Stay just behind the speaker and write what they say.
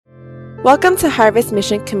Welcome to Harvest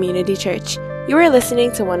Mission Community Church. You are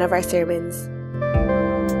listening to one of our sermons.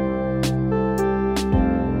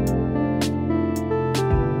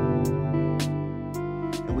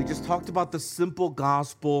 And we just talked about the simple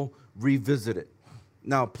gospel revisited.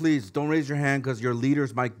 Now, please don't raise your hand because your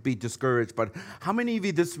leaders might be discouraged. But how many of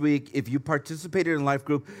you this week, if you participated in Life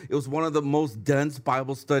Group, it was one of the most dense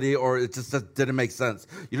Bible study, or it just didn't make sense?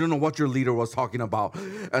 You don't know what your leader was talking about.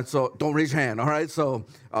 And so don't raise your hand, all right? So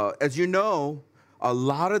as you know, a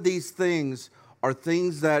lot of these things are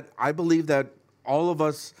things that I believe that all of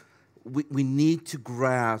us, we need to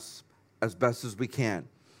grasp as best as we can.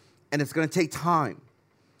 And it's going to take time.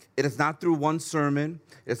 It is not through one sermon.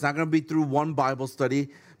 It's not going to be through one Bible study,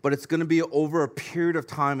 but it's going to be over a period of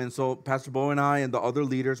time. And so Pastor Bo and I and the other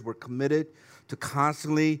leaders were committed to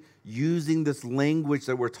constantly using this language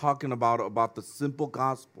that we're talking about the simple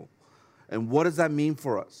gospel. And what does that mean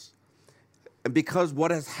for us? And because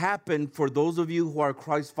what has happened for those of you who are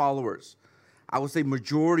Christ followers, I would say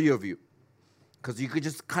majority of you, because you could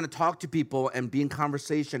just kind of talk to people and be in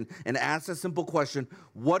conversation and ask a simple question,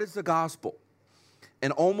 what is the gospel?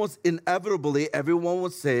 And almost inevitably, everyone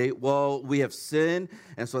would say, well, we have sinned,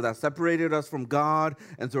 and so that separated us from God.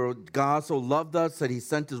 And so God so loved us that he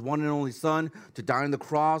sent his one and only son to die on the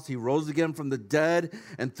cross. He rose again from the dead.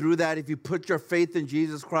 And through that, if you put your faith in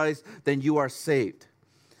Jesus Christ, then you are saved.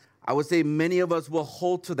 I would say many of us will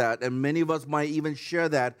hold to that, and many of us might even share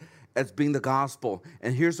that as being the gospel.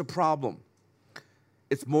 And here's the problem.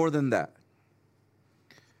 It's more than that.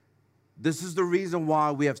 This is the reason why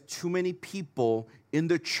we have too many people in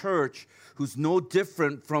the church who's no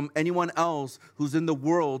different from anyone else who's in the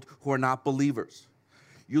world who are not believers.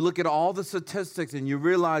 You look at all the statistics and you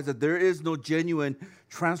realize that there is no genuine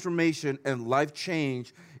transformation and life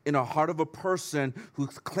change in the heart of a person who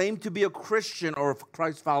claimed to be a Christian or a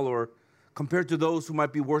Christ follower compared to those who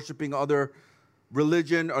might be worshiping other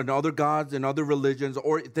religion or other gods and other religions,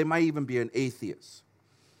 or they might even be an atheist.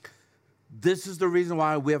 This is the reason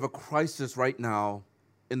why we have a crisis right now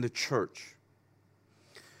in the church.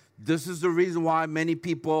 This is the reason why many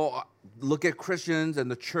people look at Christians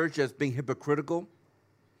and the church as being hypocritical.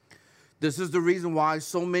 This is the reason why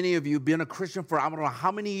so many of you have been a Christian for I don't know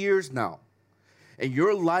how many years now, and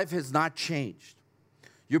your life has not changed.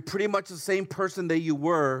 You're pretty much the same person that you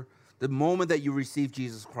were the moment that you received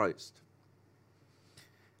Jesus Christ.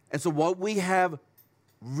 And so what we have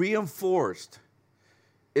reinforced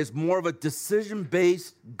is more of a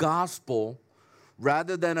decision-based gospel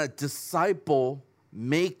rather than a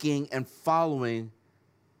disciple-making and following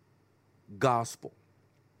gospel.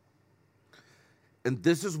 And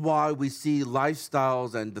this is why we see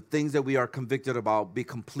lifestyles and the things that we are convicted about be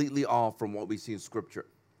completely off from what we see in Scripture.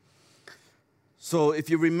 So if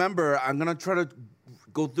you remember, I'm going to try to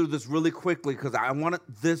go through this really quickly because I want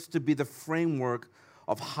this to be the framework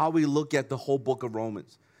of how we look at the whole book of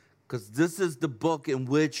Romans. Because this is the book in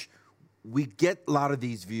which we get a lot of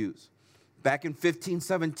these views. Back in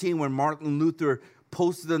 1517, when Martin Luther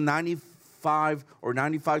posted the 95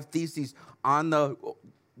 Theses on the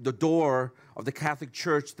door of the Catholic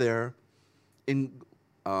Church there in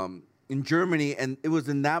Germany, and it was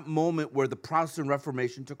in that moment where the Protestant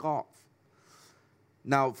Reformation took off.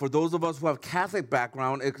 Now, for those of us who have Catholic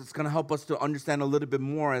background, it's going to help us to understand a little bit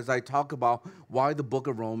more as I talk about why the book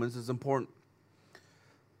of Romans is important.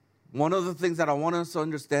 One of the things that I want us to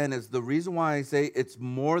understand is the reason why I say it's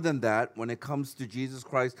more than that when it comes to Jesus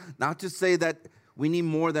Christ. Not to say that we need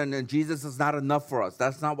more than and Jesus is not enough for us.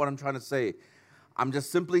 That's not what I'm trying to say. I'm just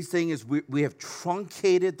simply saying is we have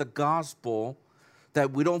truncated the gospel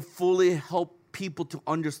that we don't fully help people to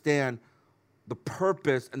understand the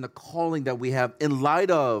purpose and the calling that we have in light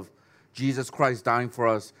of Jesus Christ dying for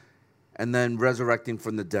us and then resurrecting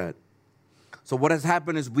from the dead. So what has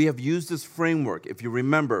happened is we have used this framework. If you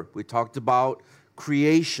remember, we talked about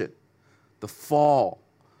creation, the fall,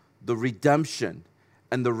 the redemption,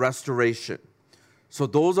 and the restoration. So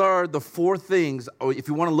those are the four things, or if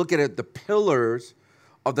you want to look at it, the pillars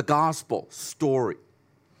of the gospel story.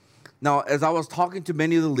 Now, as I was talking to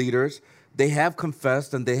many of the leaders, they have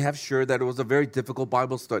confessed and they have shared that it was a very difficult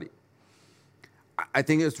Bible study. I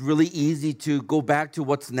think it's really easy to go back to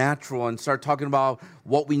what's natural and start talking about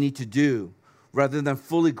what we need to do, rather than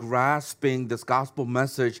fully grasping this gospel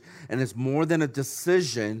message. And it's more than a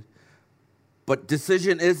decision, but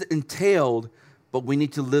decision is entailed, but we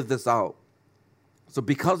need to live this out. So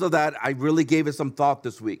because of that, I really gave it some thought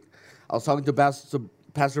this week. I was talking to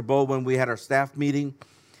Pastor Bo when we had our staff meeting,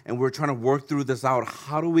 and we were trying to work through this out.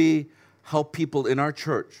 How do we help people in our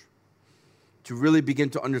church to really begin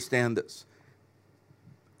to understand this?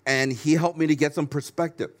 And he helped me to get some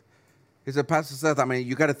perspective. He said, Pastor Seth, I mean,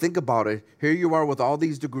 you got to think about it. Here you are with all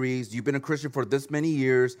these degrees. You've been a Christian for this many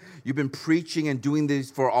years. You've been preaching and doing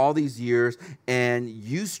this for all these years. And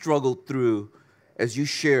you struggled through, as you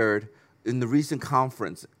shared in the recent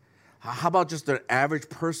conference. How about just an average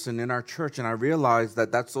person in our church? And I realized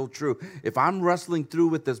that that's so true. If I'm wrestling through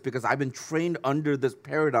with this because I've been trained under this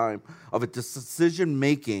paradigm of a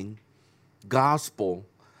decision-making gospel,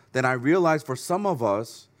 then I realize for some of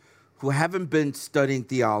us who haven't been studying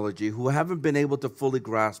theology, who haven't been able to fully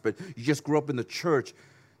grasp it, you just grew up in the church,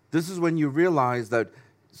 this is when you realize that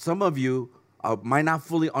some of you might not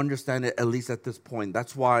fully understand it, at least at this point.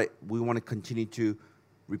 That's why we want to continue to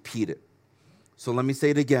repeat it. So let me say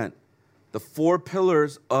it again. The 4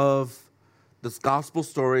 pillars of this gospel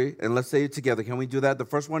story, and let's say it together. Can we do that? The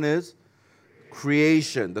first one is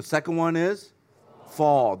creation. The second one is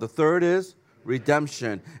fall. The third is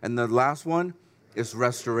redemption. And the last one is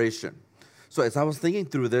restoration. So as I was thinking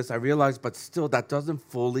through this, I realized, but still, that doesn't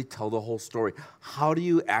fully tell the whole story. How do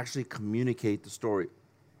you actually communicate the story?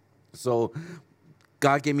 So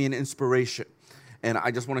God gave me an inspiration, and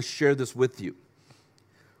I just want to share this with you.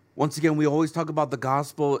 Once again, we always talk about the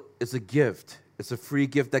gospel is a gift. It's a free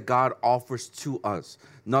gift that God offers to us.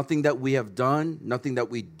 Nothing that we have done, nothing that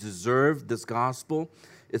we deserve, this gospel.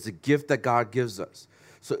 It's a gift that God gives us.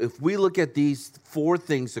 So if we look at these 4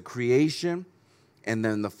 things, the creation, and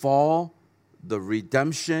then the fall, the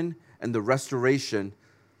redemption, and the restoration,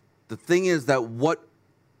 the thing is that what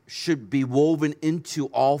should be woven into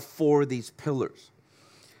all 4 of these pillars.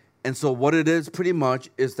 And so what it is pretty much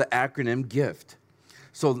is the acronym GIFT.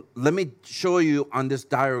 So let me show you on this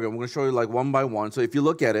diagram. I'm going to show you like one by one. So if you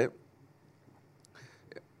look at it,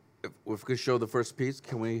 if we could show the first piece,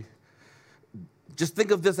 can we just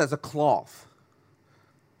think of this as a cloth?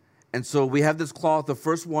 And so we have this cloth. The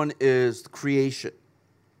first one is creation.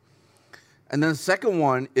 And then the second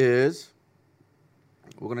one is,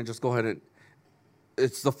 we're going to just go ahead and,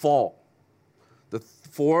 it's the fall. The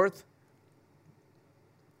fourth,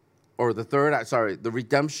 or the third, sorry, the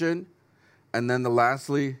redemption. And then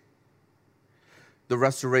lastly, the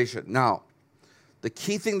restoration. Now, the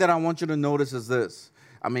key thing that I want you to notice is this.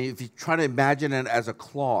 I mean, if you try to imagine it as a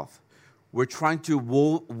cloth, we're trying to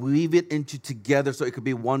weave it into together so it could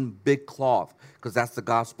be one big cloth, because that's the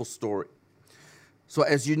gospel story. So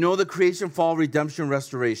as you know, the creation, fall, redemption,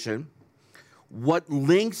 restoration, what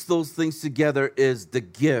links those things together is the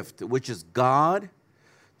gift, which is God,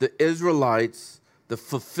 the Israelites, the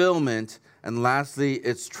fulfillment, and lastly,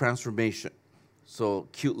 it's transformation. So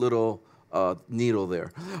cute little needle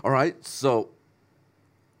there. All right, so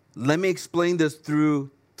let me explain this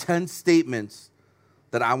through 10 statements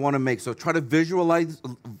that I want to make. So try to visualize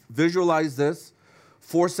this.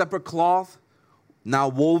 4 separate cloth, now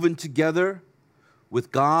woven together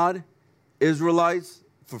with God, Israelites,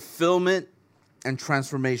 fulfillment, and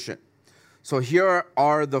transformation. So here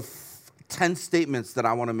are the 10 statements that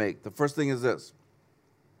I want to make. The first thing is this.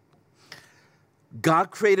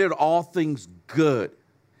 God created all things good,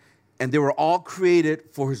 and they were all created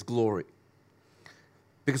for his glory.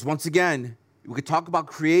 Because once again, we could talk about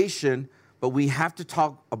creation, but we have to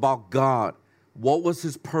talk about God. What was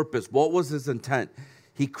his purpose? What was his intent?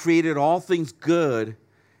 He created all things good,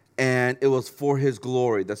 and it was for his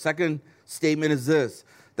glory. The second statement is this,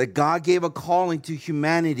 that God gave a calling to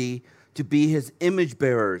humanity to be his image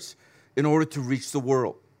bearers in order to reach the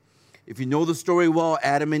world. If you know the story well,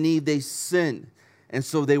 Adam and Eve, they sinned. And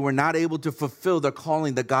so they were not able to fulfill the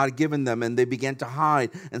calling that God had given them, and they began to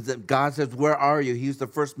hide. And God says, where are you? He was the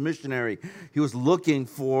first missionary. He was looking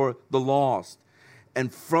for the lost.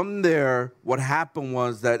 And from there, what happened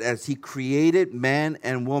was that as he created man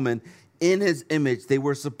and woman in his image, they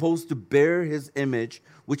were supposed to bear his image,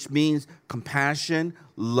 which means compassion,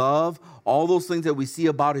 love, all those things that we see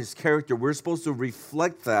about his character. We're supposed to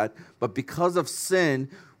reflect that. But because of sin,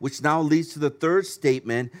 which now leads to the third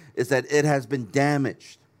statement, is that it has been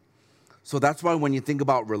damaged. So that's why when you think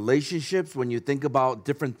about relationships, when you think about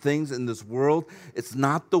different things in this world, it's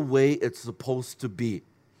not the way it's supposed to be.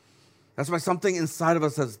 That's why something inside of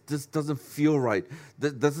us says, this doesn't feel right.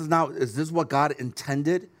 Is this what God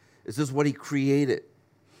intended? Is this what he created?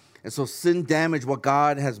 And so sin damaged what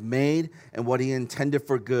God has made and what he intended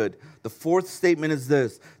for good. The fourth statement is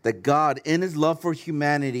this, that God, in his love for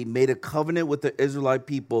humanity, made a covenant with the Israelite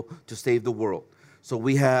people to save the world. So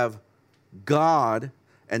we have God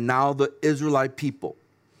and now the Israelite people,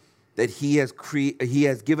 that he has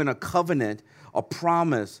given a covenant, a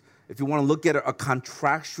promise. If you want to look at a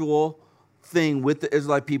contractual thing with the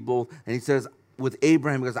Israelite people, and he says, with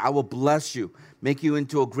Abraham, because I will bless you, make you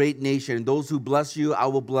into a great nation. And those who bless you, I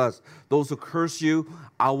will bless. Those who curse you,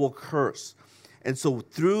 I will curse. And so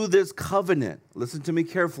through this covenant, listen to me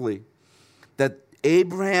carefully, that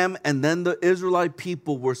Abraham and then the Israelite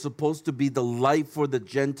people were supposed to be the light for the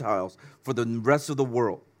Gentiles, for the rest of the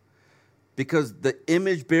world. Because the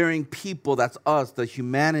image-bearing people, that's us, the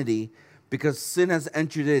humanity, because sin has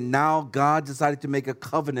entered in, now God decided to make a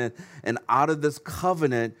covenant, and out of this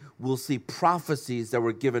covenant, we'll see prophecies that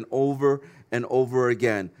were given over and over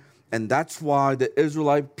again. And that's why the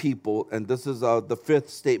Israelite people, and this is the fifth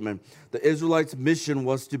statement, the Israelites' mission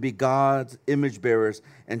was to be God's image bearers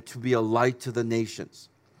and to be a light to the nations.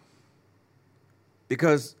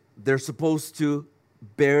 Because they're supposed to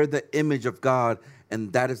bear the image of God,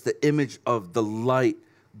 and that is the image of the light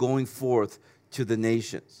going forth to the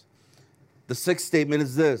nations. The sixth statement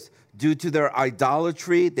is this: due to their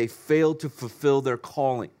idolatry, they failed to fulfill their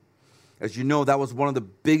calling. As you know, that was one of the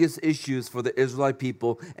biggest issues for the Israelite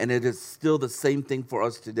people, and it is still the same thing for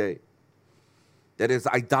us today. That is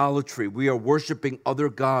idolatry. We are worshiping other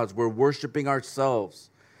gods. We're worshiping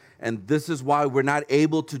ourselves. And this is why we're not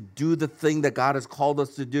able to do the thing that God has called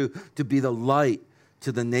us to do, to be the light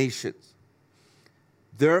to the nations.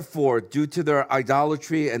 Therefore, due to their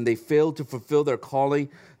idolatry and they failed to fulfill their calling,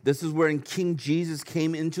 this is where King Jesus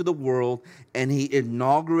came into the world and he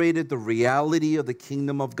inaugurated the reality of the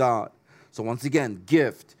kingdom of God. So once again,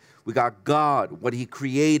 gift. We got God, what he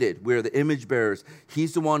created. We're the image bearers.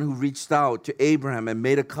 He's the one who reached out to Abraham and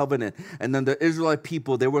made a covenant. And then the Israelite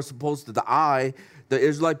people, they were supposed to, the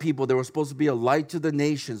Israelite people, they were supposed to be a light to the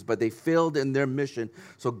nations, but they failed in their mission.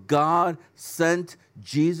 So God sent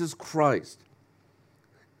Jesus Christ,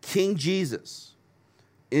 King Jesus,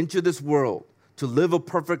 into this world to live a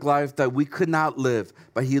perfect life that we could not live,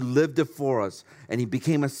 but he lived it for us. And he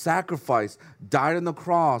became a sacrifice, died on the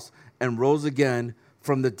cross, and rose again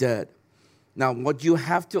from the dead. Now, what you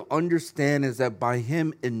have to understand is that by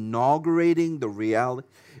him inaugurating the reality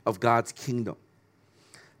of God's kingdom,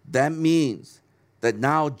 that means that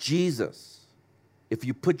now Jesus, if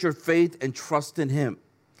you put your faith and trust in him,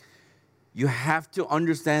 you have to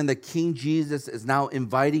understand that King Jesus is now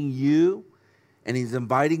inviting you and he's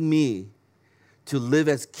inviting me to live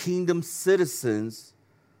as kingdom citizens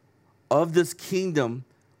of this kingdom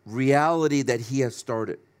reality that he has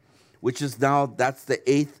started, which is now, that's the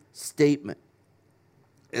eighth statement,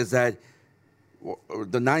 is that, or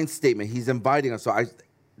the ninth statement, he's inviting us. So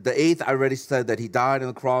the eighth, I already said that he died on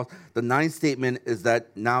the cross. The ninth statement is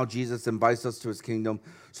that now Jesus invites us to his kingdom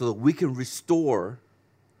so that we can restore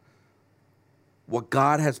what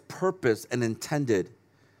God has purposed and intended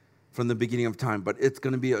from the beginning of time. But it's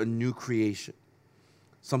going to be a new creation,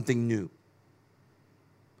 something new.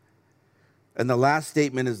 And the last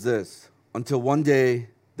statement is this: until one day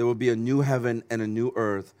there will be a new heaven and a new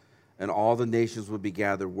earth, and all the nations will be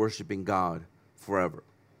gathered worshiping God forever.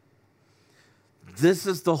 This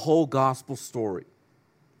is the whole gospel story.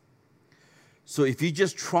 So if you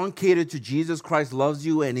just truncate it to Jesus Christ loves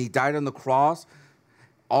you and he died on the cross,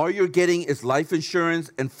 all you're getting is life insurance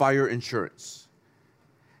and fire insurance.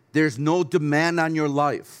 There's no demand on your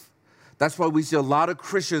life. That's why we see a lot of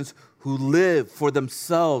Christians who live for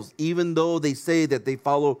themselves, even though they say that they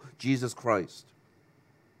follow Jesus Christ.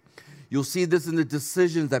 You'll see this in the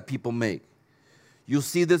decisions that people make. You'll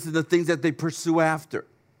see this in the things that they pursue after.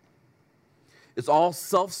 It's all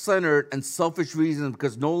self-centered and selfish reasons,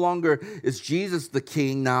 because no longer is Jesus the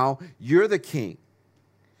king now. You're the king.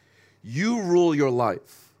 You rule your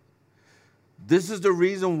life. This is the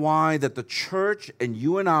reason why that the church and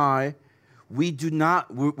you and I,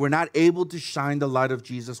 we're not able to shine the light of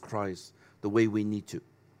Jesus Christ the way we need to.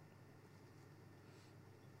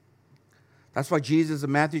 That's why Jesus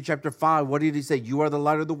in Matthew chapter 5, what did he say? You are the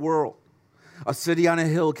light of the world. A city on a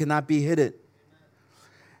hill cannot be hidden.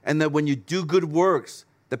 And that when you do good works,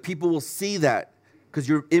 the people will see that because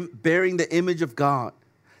you're bearing the image of God.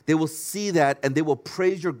 They will see that and they will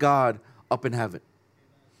praise your God up in heaven.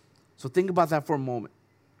 So think about that for a moment.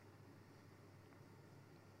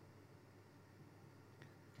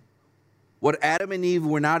 What Adam and Eve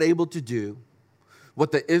were not able to do,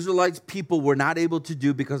 what the Israelites people were not able to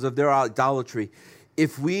do because of their idolatry,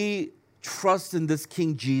 if we trust in this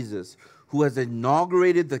King Jesus, who has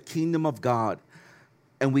inaugurated the kingdom of God,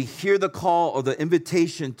 and we hear the call or the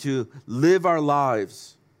invitation to live our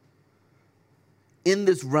lives in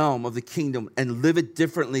this realm of the kingdom and live it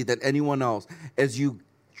differently than anyone else, as you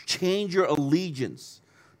change your allegiance,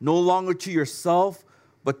 no longer to yourself,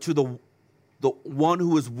 but to the one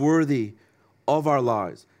who is worthy of our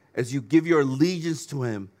lives. As you give your allegiance to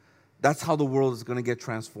him, that's how the world is going to get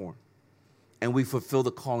transformed. And we fulfill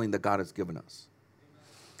the calling that God has given us.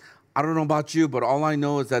 I don't know about you, but all I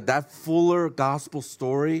know is that fuller gospel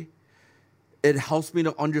story, it helps me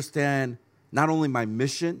to understand not only my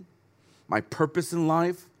mission, my purpose in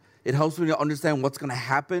life. It helps me to understand what's going to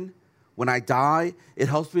happen when I die. It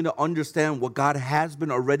helps me to understand what God has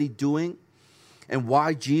been already doing and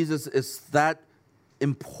why Jesus is that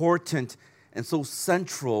important and so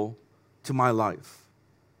central to my life.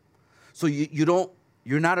 So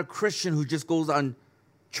you're not a Christian who just goes on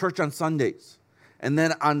church on Sundays, and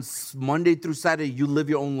then on Monday through Saturday, you live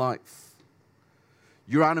your own life.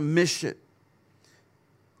 You're on a mission.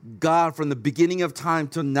 God, from the beginning of time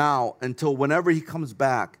till now, until whenever he comes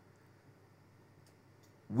back,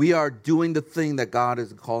 we are doing the thing that God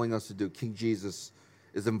is calling us to do. King Jesus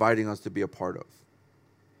is inviting us to be a part of.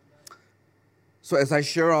 So as I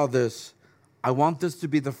share all this, I want this to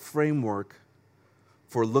be the framework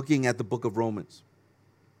for looking at the book of Romans.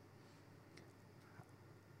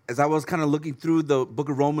 As I was kind of looking through the book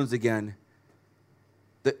of Romans again,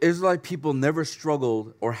 the Israelite people never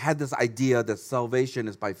struggled or had this idea that salvation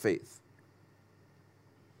is by faith.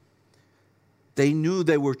 They knew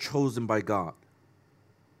they were chosen by God.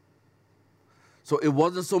 So it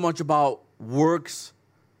wasn't so much about works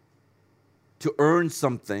to earn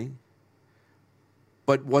something,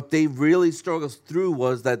 but what they really struggled through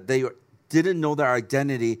was that they didn't know their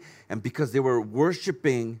identity, and because they were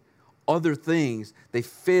worshiping other things, they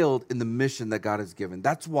failed in the mission that God has given.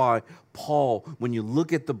 That's why Paul, when you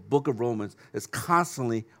look at the book of Romans, is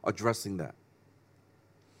constantly addressing that.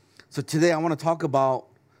 So today I want to talk about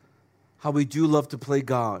how we do love to play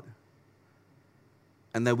God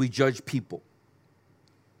and that we judge people.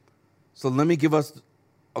 So let me give us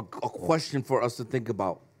a question for us to think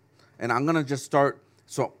about. And I'm going to just start.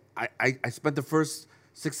 So I spent the first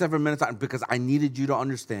 6-7 minutes on because I needed you to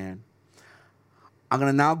understand. I'm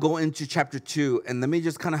going to now go into chapter 2, and let me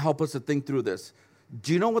just kind of help us to think through this.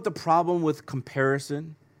 Do you know what the problem with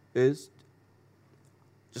comparison is?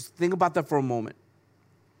 Just think about that for a moment.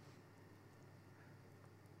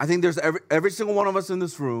 I think there's every single one of us in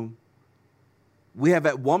this room, we have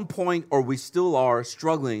at one point, or we still are,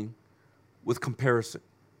 struggling with comparison.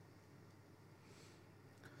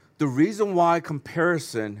 The reason why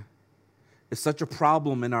comparison is such a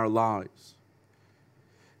problem in our lives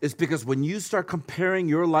is because when you start comparing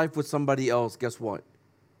your life with somebody else, guess what?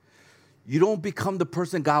 You don't become the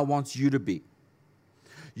person God wants you to be.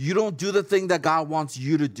 You don't do the thing that God wants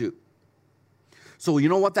you to do. So you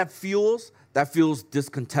know what that fuels? That fuels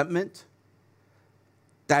discontentment.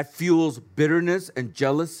 That fuels bitterness and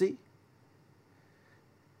jealousy.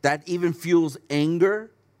 That even fuels anger,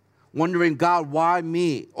 wondering, God, why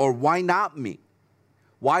me? Or why not me?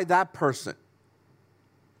 Why that person?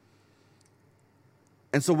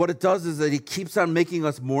 And so what it does is that it keeps on making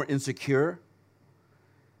us more insecure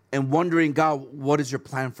and wondering, God, what is your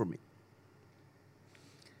plan for me?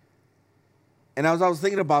 And as I was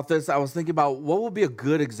thinking about this, I was thinking about what would be a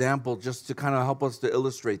good example just to kind of help us to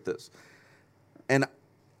illustrate this. And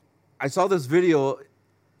I saw this video,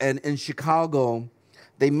 and in Chicago,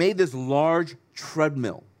 they made this large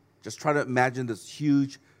treadmill. Just try to imagine this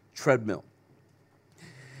huge treadmill.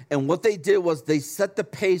 And what they did was they set the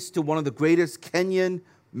pace to one of the greatest Kenyan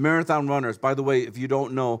marathon runners. By the way, if you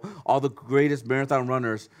don't know, all the greatest marathon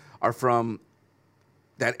runners are from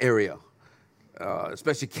that area,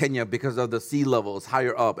 especially Kenya, because of the sea level is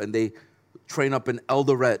higher up, and they train up in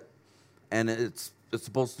Eldoret, and it's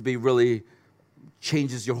supposed to be really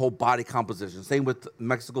changes your whole body composition. Same with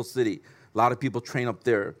Mexico City. A lot of people train up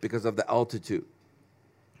there because of the altitude.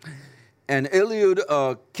 And Eliud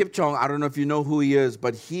Kipchoge, I don't know if you know who he is,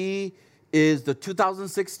 but he is the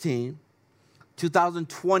 2016,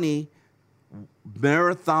 2020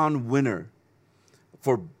 marathon winner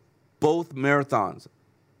for both marathons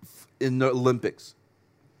in the Olympics.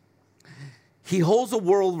 He holds a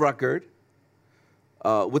world record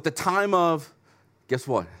with the time of, guess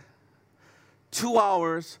what? 2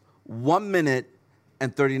 hours, 1 minute,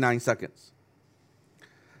 and 39 seconds.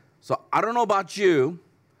 So I don't know about you,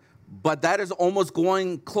 but that is almost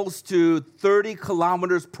going close to 30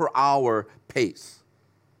 kilometers per hour pace.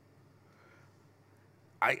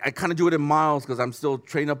 I kind of do it in miles because I'm still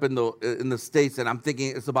trained up in the States, and I'm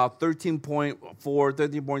thinking it's about 13.4,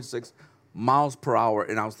 13.6 miles per hour.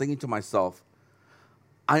 And I was thinking to myself,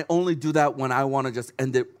 I only do that when I want to just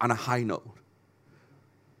end it on a high note.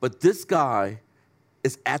 But this guy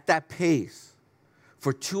is at that pace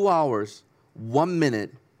for 2 hours, 1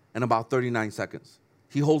 minute, and about 39 seconds.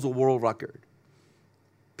 He holds a world record.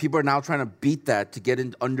 People are now trying to beat that to get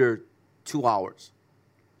in under 2 hours.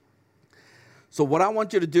 So what I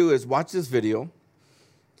want you to do is watch this video.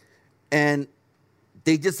 And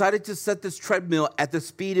they decided to set this treadmill at the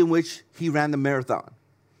speed in which he ran the marathon.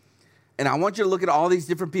 And I want you to look at all these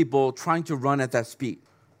different people trying to run at that speed.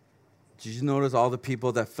 Did you notice all the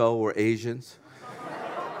people that fell were Asians?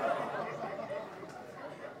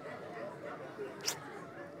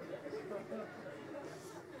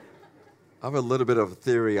 I have a little bit of a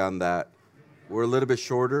theory on that. We're a little bit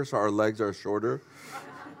shorter, so our legs are shorter.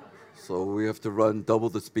 So we have to run double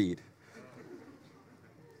the speed.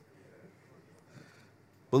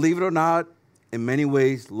 Believe it or not, in many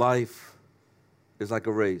ways, life is like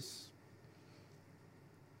a race.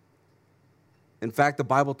 In fact, the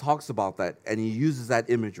Bible talks about that, and he uses that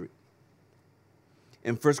imagery.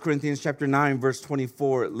 In 1 Corinthians chapter 9, verse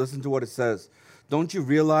 24, listen to what it says. Don't you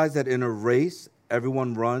realize that in a race,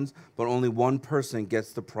 everyone runs, but only one person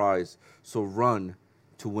gets the prize? So run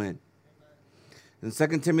to win. In 2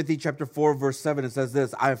 Timothy chapter 4, verse 7, it says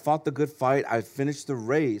this, I have fought the good fight, I have finished the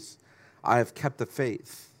race, I have kept the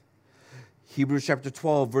faith. Hebrews chapter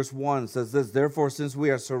 12, verse 1 says this, therefore, since we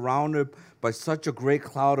are surrounded by such a great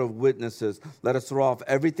cloud of witnesses, let us throw off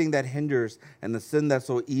everything that hinders and the sin that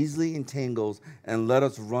so easily entangles, and let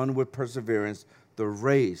us run with perseverance the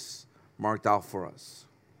race marked out for us.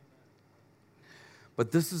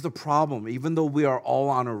 But this is the problem, even though we are all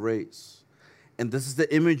on a race, and this is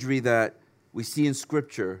the imagery that we see in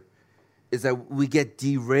Scripture, is that we get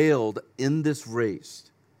derailed in this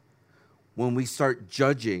race when we start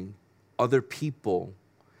judging other people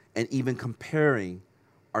and even comparing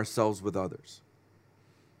ourselves with others.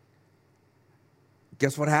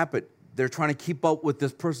 Guess what happened? They're trying to keep up with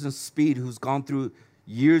this person's speed who's gone through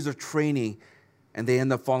years of training, and they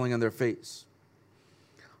end up falling on their face.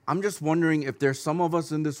 I'm just wondering if there's some of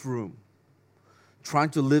us in this room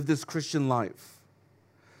trying to live this Christian life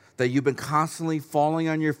that you've been constantly falling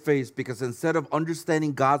on your face because instead of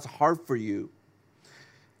understanding God's heart for you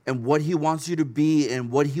and what he wants you to be and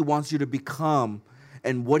what he wants you to become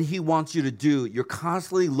and what he wants you to do, you're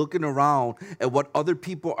constantly looking around at what other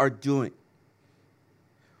people are doing.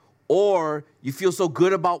 Or you feel so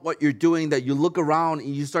good about what you're doing that you look around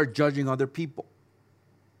and you start judging other people.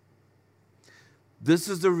 This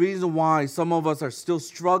is the reason why some of us are still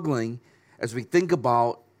struggling as we think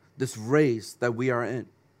about this race that we are in.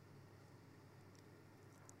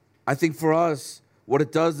 I think for us, what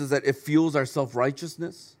it does is that it fuels our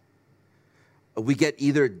self-righteousness. We get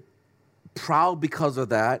either proud because of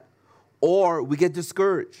that, or we get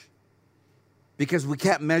discouraged because we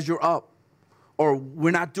can't measure up, or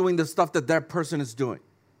we're not doing the stuff that that person is doing.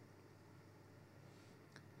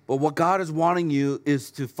 But what God is wanting you is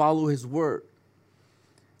to follow his word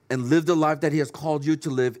and live the life that he has called you to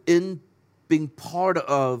live in being part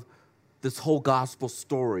of this whole gospel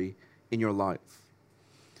story in your life.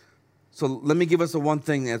 So let me give us the one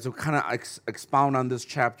thing as we kind of expound on this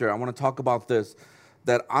chapter. I want to talk about this,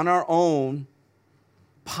 that on our own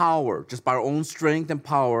power, just by our own strength and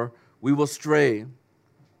power, we will stray.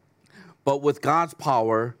 But with God's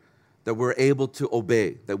power, that we're able to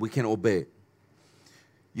obey, that we can obey.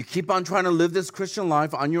 You keep on trying to live this Christian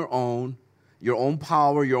life on your own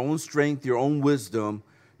power, your own strength, your own wisdom,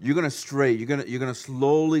 you're going to stray. You're going to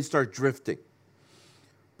slowly start drifting.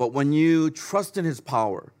 But when you trust in his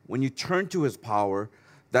power, when you turn to his power,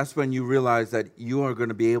 that's when you realize that you are going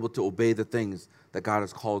to be able to obey the things that God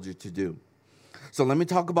has called you to do. So let me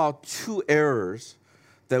talk about two errors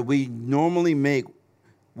that we normally make,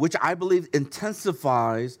 which I believe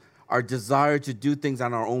intensifies our desire to do things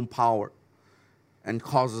on our own power and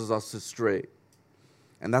causes us to stray.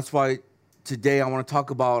 And that's why today I want to talk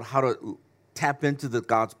about how to tap into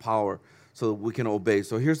God's power so that we can obey.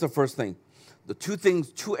 So here's the first thing. The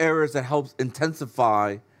two errors that helps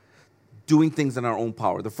intensify doing things in our own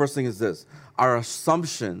power. The first thing is this, our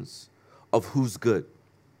assumptions of who's good.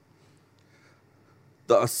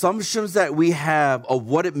 The assumptions that we have of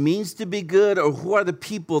what it means to be good or who are the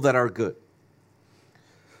people that are good.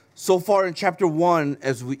 So far in chapter 1,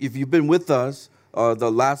 if you've been with us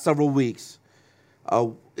the last several weeks,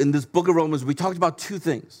 in this book of Romans, we talked about two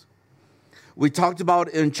things. We talked about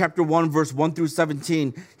in chapter 1, verse 1 through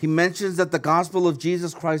 17, he mentions that the gospel of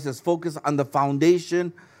Jesus Christ is focused on the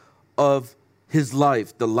foundation of his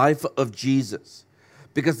life, the life of Jesus,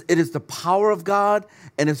 because it is the power of God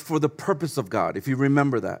and it's for the purpose of God, if you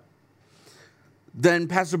remember that. Then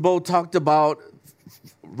Pastor Bo talked about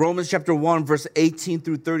Romans chapter 1, verse 18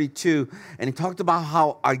 through 32, and he talked about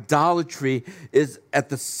how idolatry is at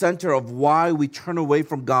the center of why we turn away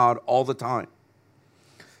from God all the time.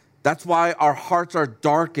 That's why our hearts are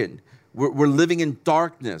darkened. We're living in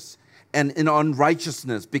darkness and in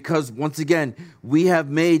unrighteousness because, once again, we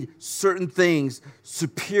have made certain things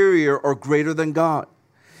superior or greater than God.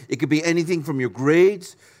 It could be anything from your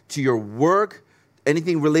grades to your work,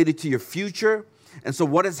 anything related to your future. And so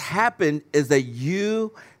what has happened is that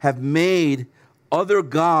you have made other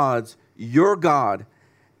gods your God.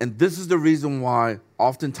 And this is the reason why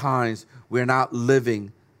oftentimes we're not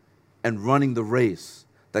living and running the race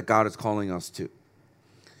that God is calling us to.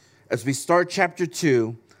 As we start chapter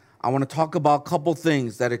 2, I want to talk about a couple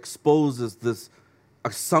things that exposes this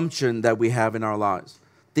assumption that we have in our lives.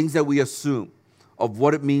 Things that we assume of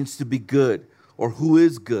what it means to be good or who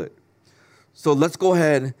is good. So let's go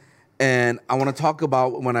ahead, and I want to talk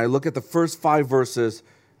about, when I look at the first 5 verses,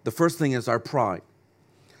 the first thing is our pride.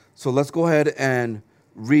 So let's go ahead and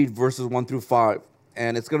read verses 1 through 5.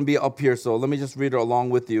 And it's going to be up here, so let me just read it along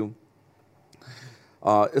with you.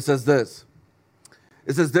 It says this.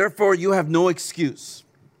 It says, therefore you have no excuse,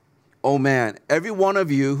 O man, every one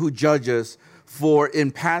of you who judges, for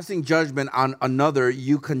in passing judgment on another,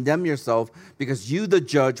 you condemn yourself, because you, the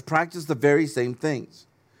judge, practice the very same things.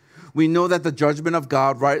 We know that the judgment of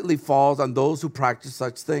God rightly falls on those who practice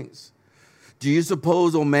such things. Do you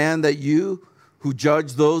suppose, O man, that you who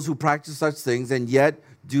judge those who practice such things and yet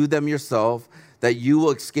do them yourself, that you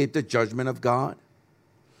will escape the judgment of God?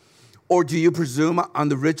 Or do you presume on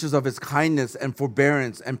the riches of his kindness and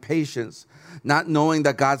forbearance and patience, not knowing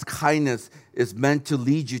that God's kindness is meant to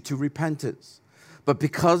lead you to repentance? But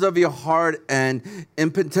because of your hard and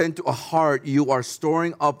impotent heart, you are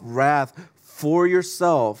storing up wrath for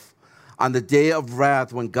yourself on the day of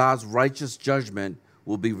wrath when God's righteous judgment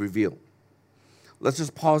will be revealed. Let's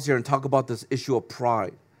just pause here and talk about this issue of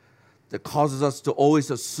pride that causes us to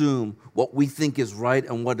always assume what we think is right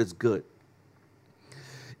and what is good.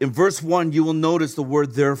 In verse 1, you will notice the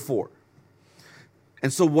word therefore.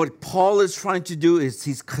 And so what Paul is trying to do is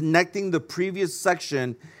he's connecting the previous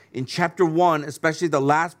section in chapter 1, especially the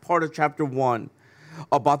last part of chapter 1,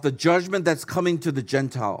 about the judgment that's coming to the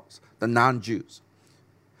Gentiles, the non-Jews.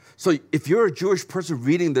 So if you're a Jewish person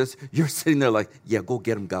reading this, you're sitting there like, yeah, go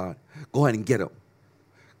get him, God. Go ahead and get him.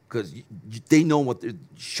 Because they know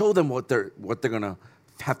show them what they're going to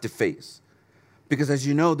have to face. Because as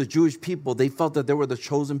you know, the Jewish people, they felt that they were the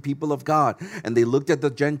chosen people of God. And they looked at the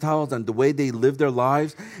Gentiles and the way they lived their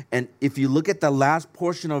lives. And if you look at the last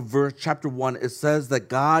portion of chapter 1, it says that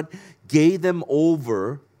God gave them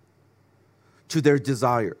over to their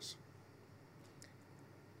desires.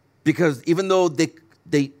 Because even though they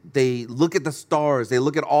look at the stars, they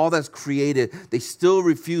look at all that's created, they still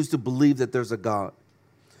refuse to believe that there's a God.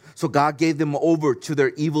 So God gave them over to their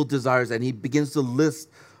evil desires, and he begins to list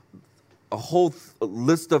a whole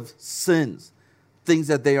list of sins, things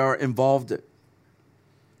that they are involved in.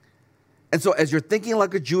 And so as you're thinking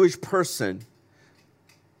like a Jewish person,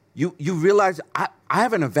 you realize I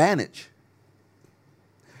have an advantage.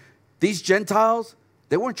 These Gentiles,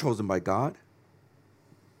 they weren't chosen by God.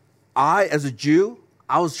 I, as a Jew,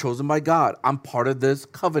 I was chosen by God. I'm part of this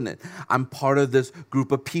covenant. I'm part of this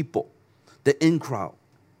group of people, the in crowd.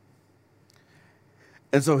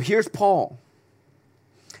 And so here's Paul,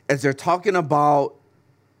 as they're talking about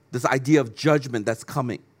this idea of judgment that's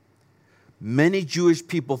coming. Many Jewish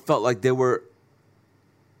people felt like they were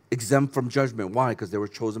exempt from judgment. Why? Because they were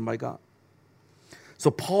chosen by God.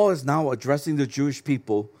 So Paul is now addressing the Jewish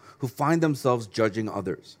people who find themselves judging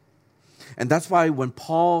others. And that's why when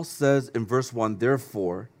Paul says in verse 1,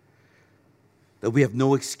 therefore, that we have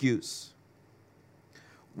no excuse,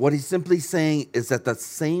 what he's simply saying is that the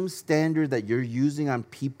same standard that you're using on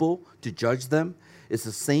people to judge them is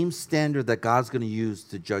the same standard that God's going to use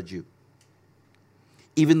to judge you,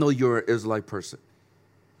 even though you're an Israelite person.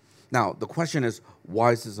 Now, the question is,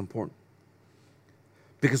 why is this important?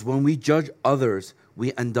 Because when we judge others,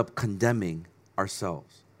 we end up condemning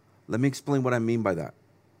ourselves. Let me explain what I mean by that.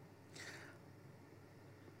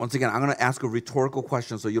 Once again, I'm going to ask a rhetorical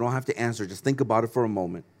question, so you don't have to answer. Just think about it for a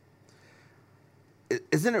moment.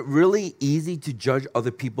 Isn't it really easy to judge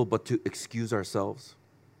other people but to excuse ourselves?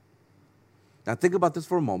 Now think about this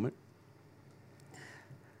for a moment.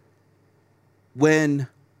 When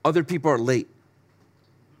other people are late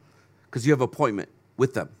because you have an appointment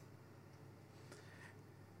with them,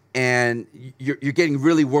 and you're getting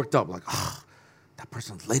really worked up, like, oh, that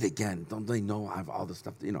person's late again. Don't they know I have all this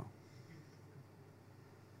stuff, you know?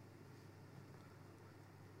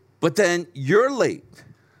 But then you're late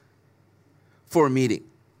for a meeting.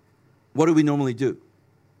 What do we normally do?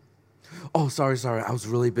 Oh, sorry, I was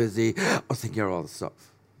really busy. I was taking care of all this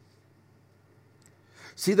stuff.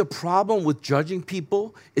 See, the problem with judging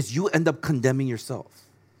people is you end up condemning yourself.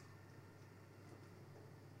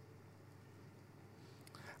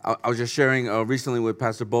 I was just sharing recently with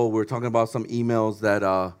Pastor Bo, we were talking about some emails that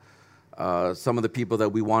some of the people that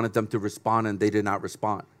we wanted them to respond and they did not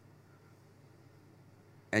respond.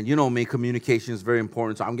 And you know me, communication is very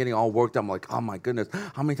important. So I'm getting all worked up. I'm like, oh my goodness,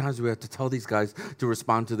 how many times do we have to tell these guys to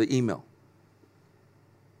respond to the email?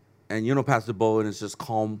 And you know Pastor Bo, and it's just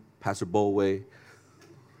calm Pastor Bo way,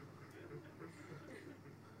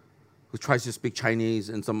 who tries to speak Chinese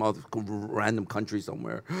in some other random country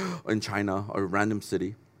somewhere in China or a random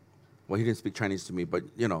city. Well, he didn't speak Chinese to me, but,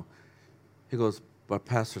 you know. He goes, but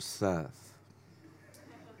Pastor Seth,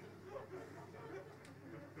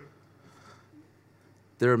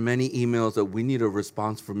 there are many emails that we need a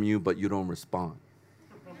response from you, but you don't respond.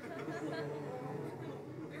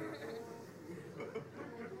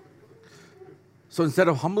 So instead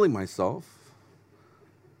of humbling myself,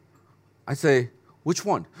 I say, which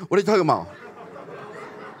one? What are you talking about?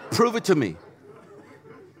 Prove it to me.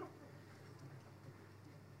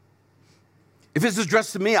 If it's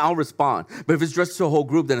addressed to me, I'll respond. But if it's addressed to a whole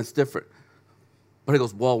group, then it's different. But he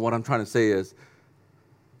goes, well, what I'm trying to say is,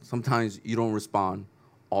 sometimes you don't respond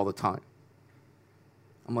all the time.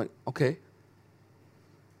 I'm like, okay.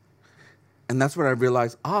 And that's when I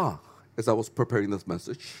realized, as I was preparing this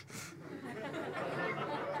message.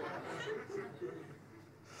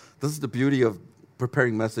 This is the beauty of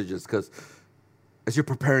preparing messages, because as you're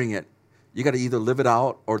preparing it, you got to either live it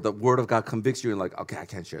out or the Word of God convicts you and like, okay, I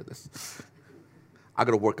can't share this. I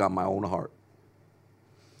got to work on my own heart.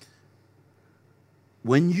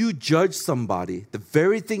 When you judge somebody, the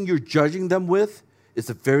very thing you're judging them with is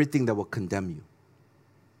the very thing that will condemn you.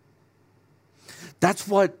 That's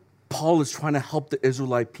what Paul is trying to help the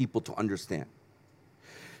Israelite people to understand.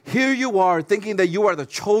 Here you are thinking that you are the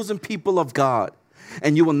chosen people of God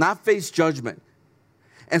and you will not face judgment.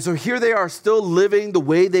 And so here they are still living the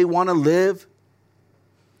way they want to live.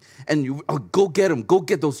 And you go get them. Go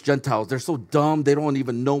get those Gentiles. They're so dumb. They don't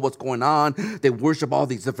even know what's going on. They worship all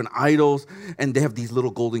these different idols. And they have these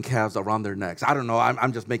little golden calves around their necks. I don't know.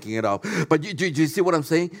 I'm just making it up. But do you see what I'm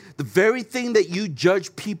saying? The very thing that you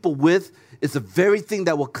judge people with is the very thing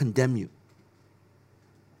that will condemn you.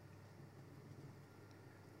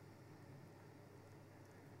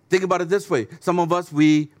 Think about it this way. Some of us,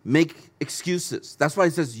 we make excuses. That's why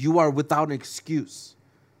it says you are without an excuse.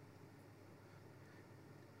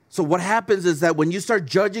 So what happens is that when you start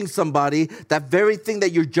judging somebody, that very thing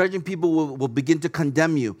that you're judging people will begin to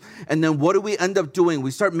condemn you. And then what do we end up doing?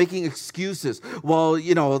 We start making excuses. Well,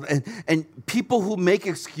 you know, and people who make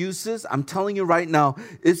excuses, I'm telling you right now,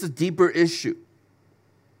 it's a deeper issue.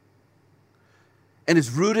 And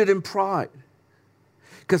it's rooted in pride.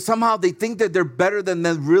 Because somehow they think that they're better than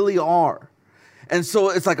they really are. And so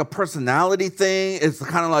it's like a personality thing. It's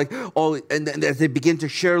kind of like, and as they begin to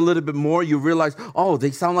share a little bit more, you realize,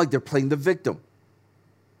 they sound like they're playing the victim.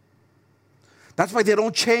 That's why they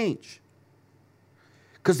don't change.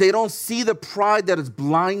 Because they don't see the pride that is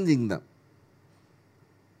blinding them.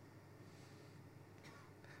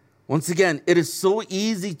 Once again, it is so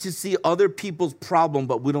easy to see other people's problem,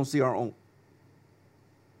 but we don't see our own.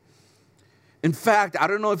 In fact, I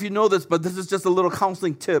don't know if you know this, but this is just a little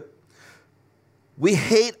counseling tip. We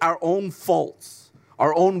hate our own faults,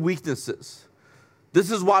 our own weaknesses.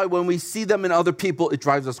 This is why when we see them in other people, it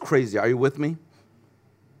drives us crazy. Are you with me?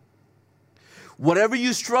 Whatever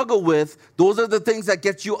you struggle with, those are the things that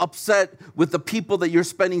get you upset with the people that you're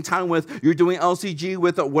spending time with, you're doing LCG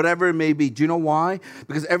with, or whatever it may be. Do you know why?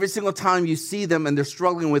 Because every single time you see them and they're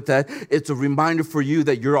struggling with that, it's a reminder for you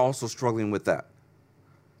that you're also struggling with that.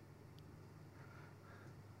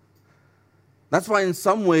 That's why in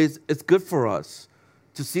some ways it's good for us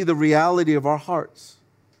to see the reality of our hearts.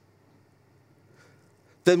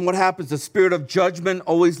 Then what happens? The spirit of judgment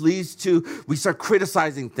always leads to, we start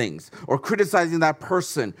criticizing things, or criticizing that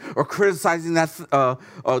person, or criticizing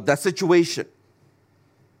that situation.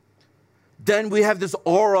 Then we have this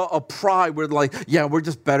aura of pride. We're like, yeah, we're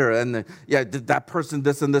just better. And that person,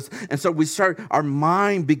 this and this. And so our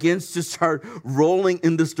mind begins to start rolling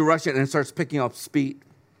in this direction and it starts picking up speed.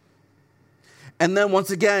 And then once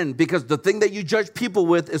again, because the thing that you judge people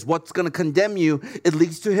with is what's going to condemn you, it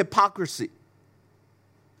leads to hypocrisy.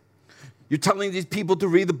 You're telling these people to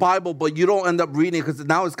read the Bible, but you don't end up reading it because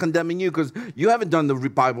now it's condemning you because you haven't done the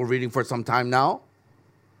Bible reading for some time now.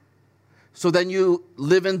 So then you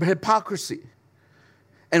live in hypocrisy.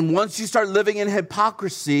 And once you start living in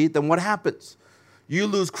hypocrisy, then what happens? You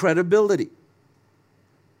lose credibility.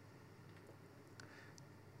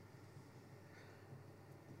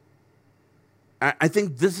 I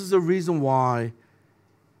think this is the reason why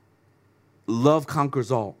love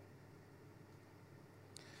conquers all.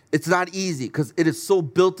 It's not easy because it is so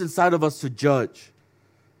built inside of us to judge,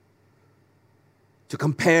 to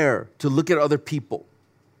compare, to look at other people.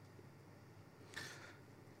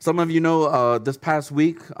 Some of you know this past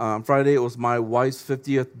week, on Friday, it was my wife's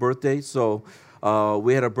 50th birthday. So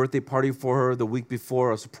we had a birthday party for her the week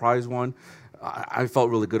before, a surprise one. I felt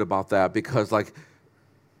really good about that because, like,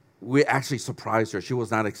 we actually surprised her. She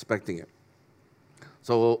was not expecting it.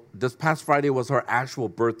 So this past Friday was her actual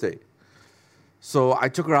birthday. So I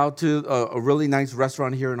took her out to a really nice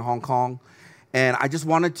restaurant here in Hong Kong, and I just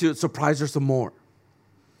wanted to surprise her some more.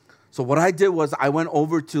 So what I did was I went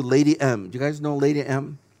over to Lady M. Do you guys know Lady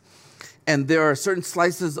M? And there are certain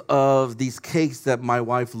slices of these cakes that my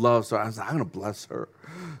wife loves, so I was like, I'm going to bless her.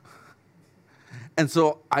 And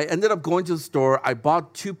so I ended up going to the store. I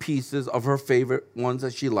bought 2 pieces of her favorite ones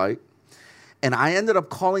that she liked. And I ended up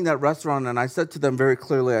calling that restaurant, and I said to them very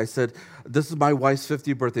clearly, I said, this is my wife's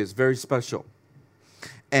 50th birthday. It's very special.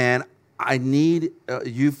 And I need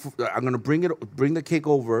I'm going to bring the cake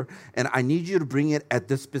over, and I need you to bring it at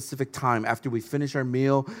this specific time. After we finish our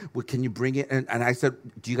meal, can you bring it? And I said,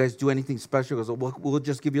 do you guys do anything special? Because we'll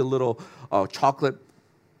just give you a little chocolate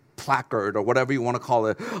placard or whatever you want to call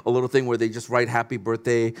it, a little thing where they just write happy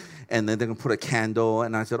birthday, and then they're going to put a candle.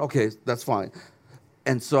 And I said, okay, that's fine.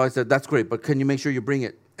 And so I said, that's great, but can you make sure you bring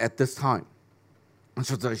it at this time? And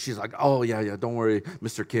so she's like, oh, yeah, don't worry,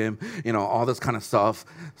 Mr. Kim, all this kind of stuff.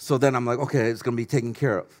 So then I'm like, okay, it's going to be taken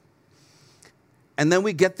care of. And then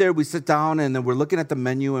we get there, we sit down, and then we're looking at the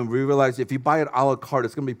menu, and we realize if you buy it a la carte,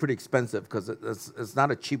 it's going to be pretty expensive because it's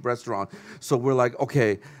not a cheap restaurant. So we're like,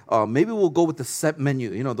 okay, maybe we'll go with the set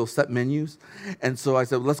menu, those set menus. And so I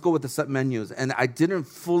said, let's go with the set menus. And it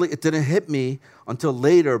didn't hit me until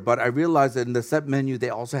later, but I realized that in the set menu, they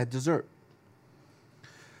also had dessert.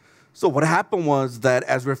 So what happened was that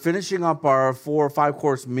as we're finishing up our 4 or 5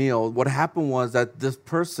 course meal, what happened was that this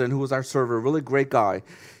person who was our server, a really great guy,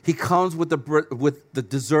 he comes with the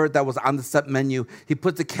dessert that was on the set menu. He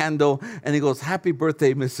puts the candle and he goes, "Happy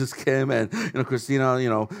birthday, Mrs. Kim," and Christina,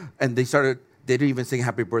 and they didn't even sing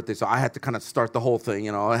happy birthday, so I had to kind of start the whole thing,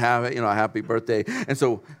 happy birthday. And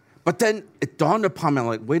so, but then it dawned upon me, I'm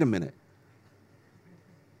like, wait a minute.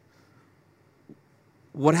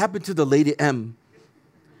 What happened to the Lady M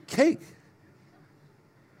cake?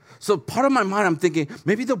 So part of my mind, I'm thinking,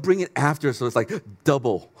 maybe they'll bring it after, so it's like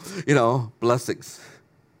double, blessings.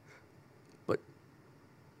 But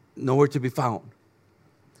nowhere to be found.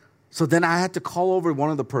 So then I had to call over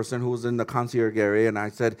one of the person who was in the concierge area, and I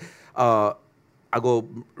said, I go,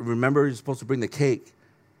 remember you're supposed to bring the cake?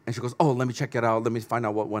 And she goes, oh, let me check it out. Let me find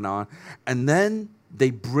out what went on. And then they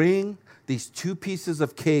bring these 2 pieces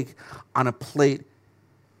of cake on a plate,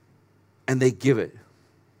 and they give it.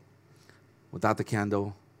 Without the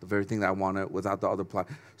candle, the very thing that I wanted, without the other plat.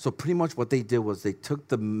 So pretty much what they did was they took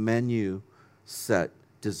the menu set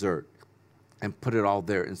dessert and put it all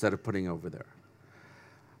there instead of putting it over there.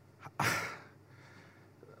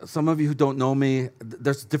 Some of you who don't know me,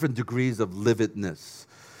 there's different degrees of lividness.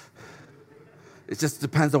 It just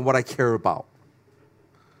depends on what I care about.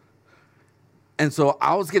 And so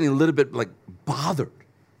I was getting a little bit bothered.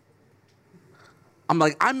 I'm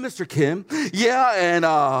like, I'm Mr. Kim. Yeah, and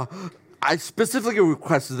I specifically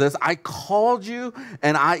requested this. I called you,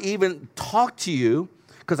 and I even talked to you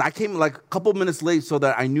because I came a couple minutes late so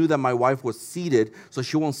that I knew that my wife was seated so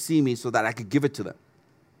she won't see me so that I could give it to them.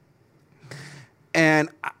 And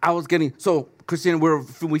I was so Christina,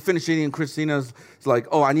 we finished eating, and Christina's like,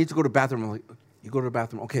 oh, I need to go to the bathroom. I'm like, you go to the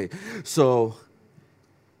bathroom? Okay. So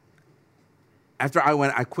after I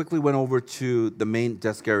went, I quickly went over to the main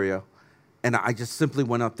desk area, and I just simply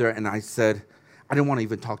went up there, and I said, I didn't want to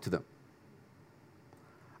even talk to them.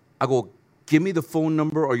 I go, give me the phone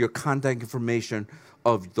number or your contact information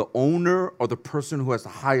of the owner or the person who has the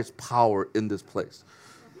highest power in this place.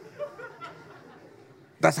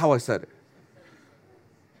 That's how I said it.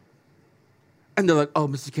 And they're like, oh,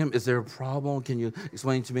 Mr. Kim, is there a problem? Can you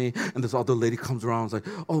explain to me? And this other lady comes around and is like,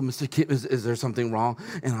 oh, Mr. Kim, is there something wrong?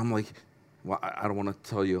 And I'm like, well, I don't want to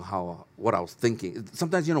tell you what I was thinking.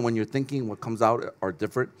 Sometimes, when you're thinking, what comes out are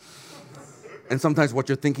different. And sometimes what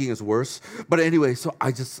you're thinking is worse. But anyway, so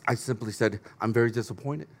I simply said, I'm very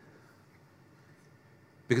disappointed.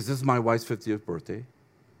 Because this is my wife's 50th birthday.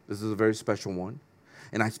 This is a very special one.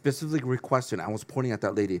 And I specifically requested, I was pointing at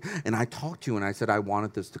that lady, and I talked to you, and I said I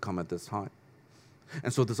wanted this to come at this time.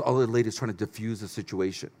 And so this other lady is trying to diffuse the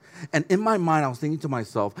situation. And in my mind, I was thinking to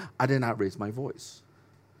myself, I did not raise my voice.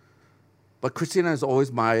 But Christina is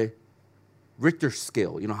always my Richter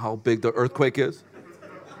scale. You know how big the earthquake is?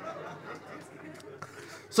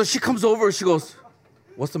 So she comes over and she goes,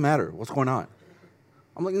 what's the matter? What's going on?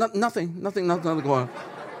 I'm like, nothing going on.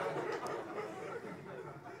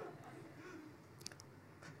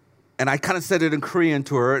 And I kind of said it in Korean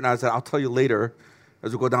to her, and I said, I'll tell you later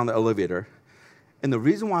as we go down the elevator. And the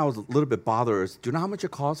reason why I was a little bit bothered is, do you know how much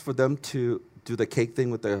it costs for them to do the cake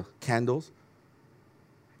thing with the candles?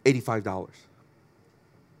 $85.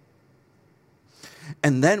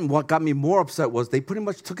 And then what got me more upset was they pretty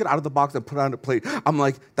much took it out of the box and put it on a plate. I'm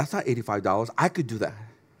like, that's not $85. I could do that.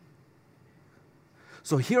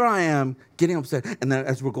 So here I am getting upset. And then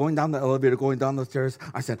as we're going down the elevator, going down the stairs,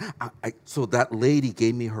 I said, so that lady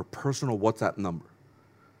gave me her personal WhatsApp number.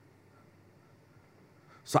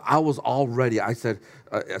 So I was all ready. I said,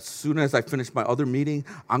 as soon as I finish my other meeting,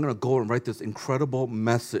 I'm going to go and write this incredible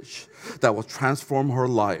message that will transform her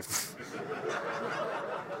life.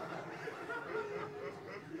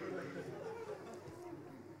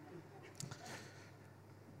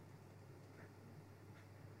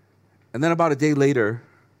 And then about a day later,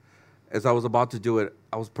 as I was about to do it,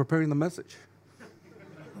 I was preparing the message.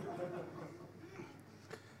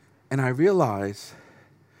 And I realized,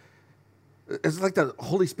 it's like the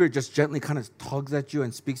Holy Spirit just gently kind of tugs at you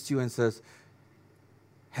and speaks to you and says,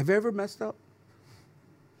 have you ever messed up?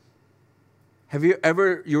 Have you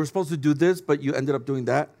ever, you were supposed to do this, but you ended up doing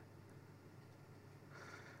that?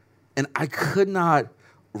 And I could not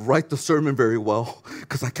write the sermon very well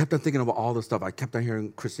because I kept on thinking about all this stuff. I kept on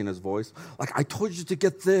hearing Christina's voice. Like, I told you to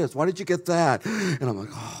get this. Why did you get that? And I'm like,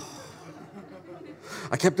 oh.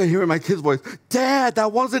 I kept on hearing my kid's voice. Dad,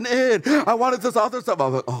 that wasn't it. I wanted this other stuff. I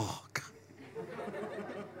was like, oh, God.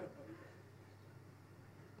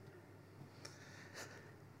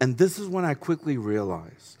 And this is when I quickly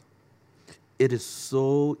realized it is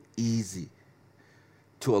so easy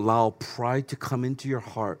to allow pride to come into your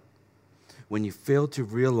heart when you fail to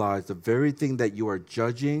realize the very thing that you are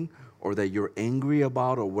judging or that you're angry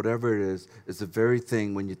about or whatever it is the very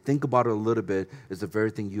thing, when you think about it a little bit, is the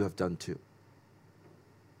very thing you have done too.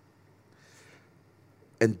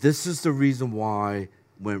 And this is the reason why,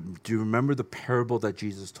 do you remember the parable that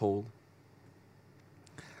Jesus told?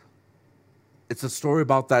 It's a story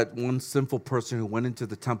about that one sinful person who went into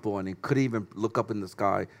the temple and he couldn't even look up in the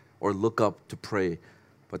sky or look up to pray.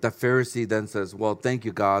 But that Pharisee then says, well, thank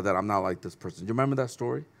you, God, that I'm not like this person. Do you remember that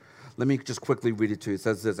story? Let me just quickly read it to you. It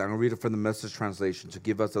says this. I'm going to read it from the Message translation to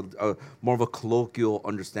give us a more of a colloquial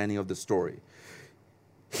understanding of the story.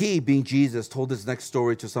 He, being Jesus, told this next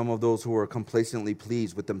story to some of those who were complacently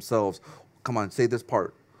pleased with themselves. Come on, say this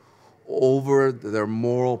part. Over their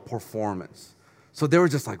moral performance. So they were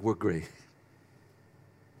just like, we're great.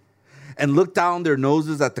 And looked down their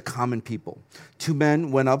noses at the common people. 2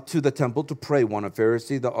 men went up to the temple to pray, one a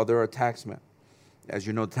Pharisee, the other a taxman. As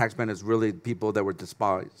you know, taxman is really people that were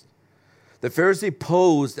despised. The Pharisee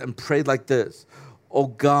posed and prayed like this. Oh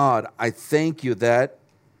God, I thank you that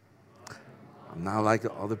I'm not like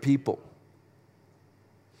other people.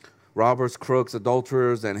 Robbers, crooks,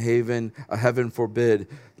 adulterers, and heaven forbid,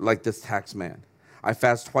 like this taxman. I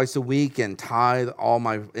fast twice a week and tithe all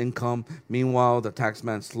my income. Meanwhile, the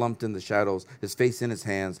taxman slumped in the shadows, his face in his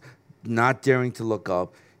hands, not daring to look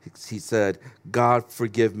up. He said, God,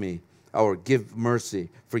 forgive me, or give mercy,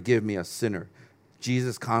 forgive me, a sinner.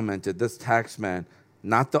 Jesus commented, this taxman,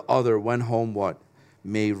 not the other, went home what?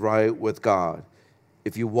 Made right with God.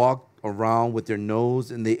 If you walk around with your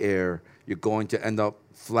nose in the air, you're going to end up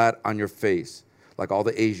flat on your face, like all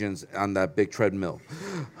the Asians on that big treadmill.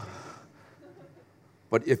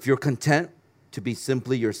 But if you're content to be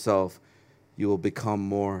simply yourself, you will become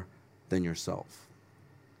more than yourself.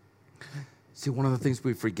 See, one of the things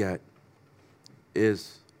we forget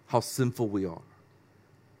is how sinful we are.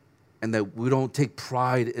 And that we don't take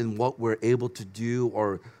pride in what we're able to do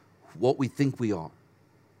or what we think we are.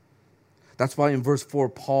 That's why in verse 4,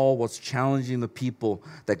 Paul was challenging the people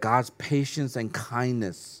that God's patience and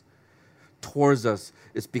kindness towards us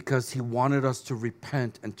is because he wanted us to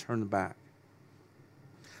repent and turn back.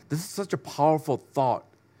 This is such a powerful thought.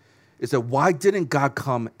 Is that why didn't God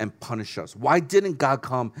come and punish us? Why didn't God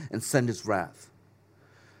come and send his wrath?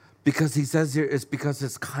 Because he says here it's because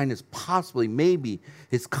his kindness, possibly, maybe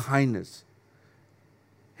his kindness,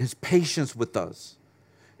 his patience with us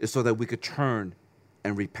is so that we could turn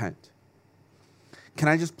and repent. Can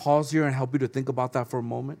I just pause here and help you to think about that for a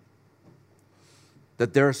moment?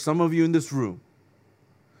 That there are some of you in this room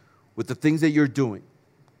with the things that you're doing,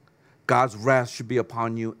 God's wrath should be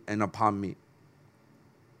upon you and upon me.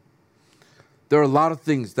 There are a lot of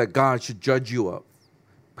things that God should judge you of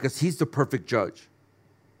because he's the perfect judge,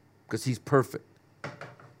 because he's perfect.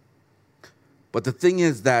 But the thing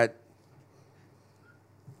is that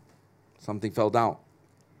something fell down.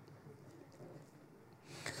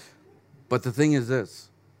 But the thing is this.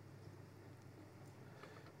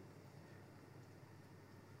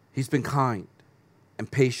 He's been kind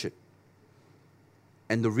and patient.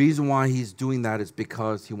 And the reason why he's doing that is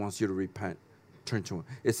because he wants you to repent, turn to him.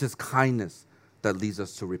 It's his kindness that leads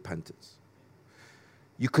us to repentance.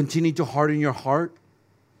 You continue to harden your heart,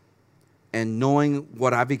 and knowing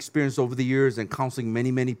what I've experienced over the years and counseling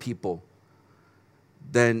many, many people,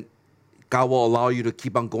 then God will allow you to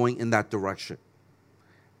keep on going in that direction.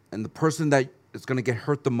 And the person that is going to get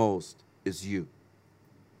hurt the most is you.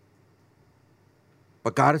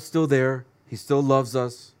 But God is still there. He still loves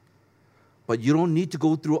us. But you don't need to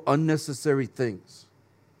go through unnecessary things.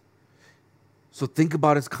 So think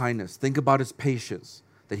about his kindness. Think about his patience,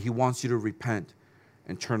 that he wants you to repent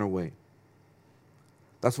and turn away.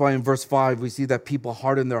 That's why in verse 5, we see that people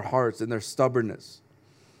harden their hearts and their stubbornness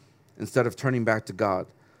instead of turning back to God.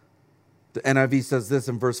 The NIV says this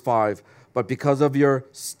in verse 5, but because of your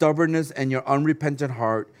stubbornness and your unrepentant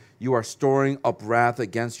heart, you are storing up wrath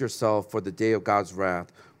against yourself for the day of God's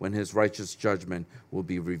wrath, when his righteous judgment will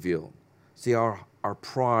be revealed. See, our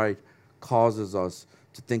pride causes us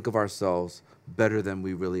to think of ourselves better than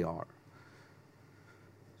we really are.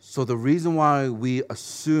 So the reason why we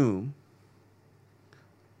assume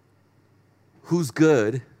who's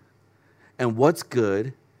good and what's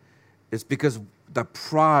good is because the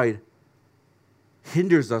pride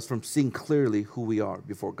hinders us from seeing clearly who we are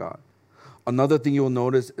before God. Another thing you'll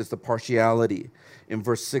notice is the partiality in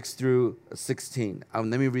verse 6 through 16. Let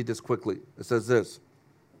me read this quickly. It says this.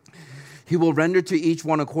 He will render to each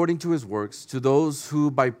one according to his works, to those who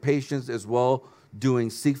by patience as well doing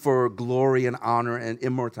seek for glory and honor and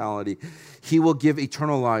immortality. He will give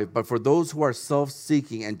eternal life. But for those who are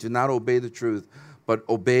self-seeking and do not obey the truth, but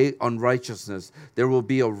obey unrighteousness, there will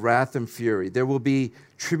be a wrath and fury. There will be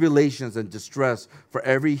tribulations and distress for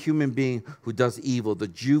every human being who does evil, the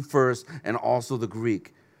Jew first and also the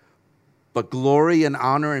Greek. But glory and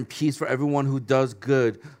honor and peace for everyone who does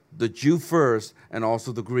good, the Jew first and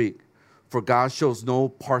also the Greek. For God shows no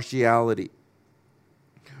partiality.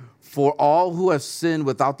 For all who have sinned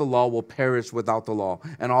without the law will perish without the law,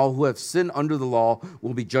 and all who have sinned under the law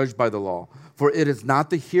will be judged by the law. For it is not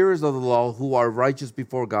the hearers of the law who are righteous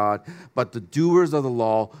before God, but the doers of the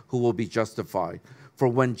law who will be justified. For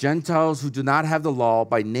when Gentiles who do not have the law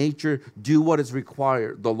by nature do what is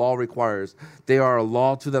required, the law requires, they are a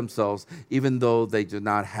law to themselves, even though they do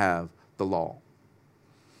not have the law.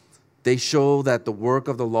 They show that the work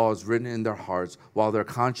of the law is written in their hearts, while their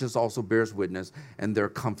conscience also bears witness, and their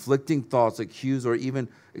conflicting thoughts accuse or even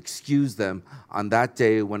excuse them on that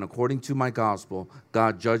day when, according to my gospel,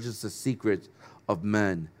 God judges the secret of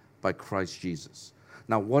men by Christ Jesus.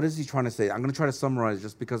 Now, what is he trying to say? I'm going to try to summarize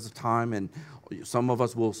just because of time, and some of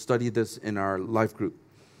us will study this in our life group.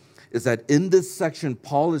 Is that in this section,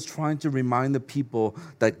 Paul is trying to remind the people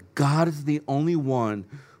that God is the only one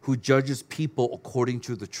who judges people according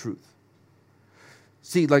to the truth.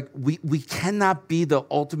 See, like we cannot be the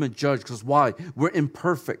ultimate judge, because why? We're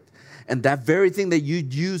imperfect. And that very thing that you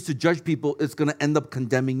use to judge people is going to end up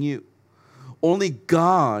condemning you. Only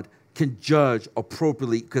God can judge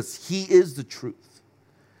appropriately because he is the truth.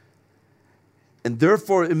 And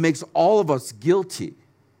therefore, it makes all of us guilty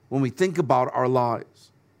when we think about our lives.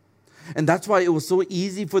 And that's why it was so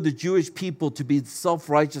easy for the Jewish people to be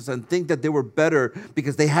self-righteous and think that they were better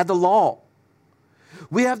because they had the law.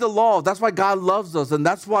 We have the law. That's why God loves us, and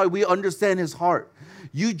that's why we understand his heart.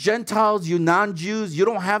 You Gentiles, you non-Jews, you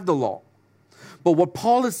don't have the law. But what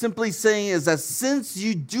Paul is simply saying is that since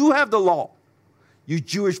you do have the law, you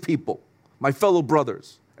Jewish people, my fellow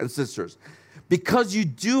brothers and sisters, because you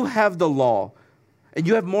do have the law and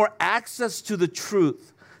you have more access to the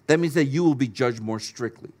truth, that means that you will be judged more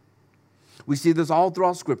strictly. We see this all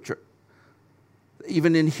throughout Scripture.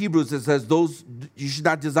 Even in Hebrews, it says, you should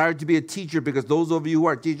not desire to be a teacher, because those of you who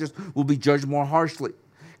are teachers will be judged more harshly,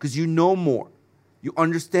 because you know more, you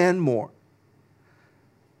understand more.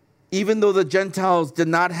 Even though the Gentiles did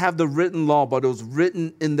not have the written law, but it was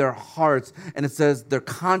written in their hearts, and it says their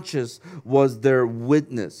conscience was their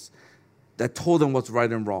witness that told them what's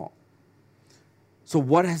right and wrong. So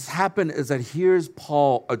what has happened is that here's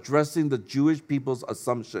Paul addressing the Jewish people's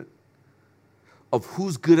assumption of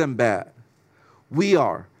who's good and bad. We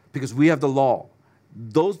are, because we have the law.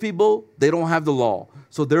 Those people, they don't have the law.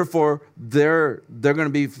 So therefore, they're going to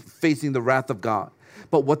be facing the wrath of God.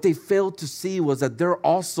 But what they failed to see was that they're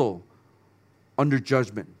also under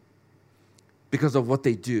judgment because of what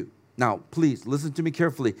they do. Now, please, listen to me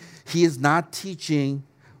carefully. He is not teaching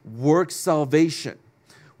work salvation.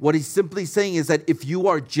 What he's simply saying is that if you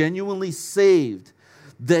are genuinely saved,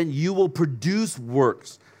 then you will produce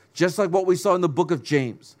works. Just like what we saw in the book of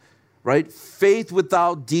James. Right? Faith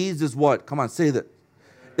without deeds is what? Come on, say that.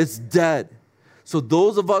 It's dead. So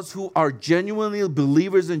those of us who are genuinely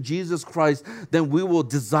believers in Jesus Christ, then we will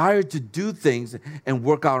desire to do things and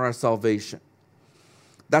work out our salvation.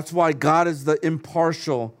 That's why God is the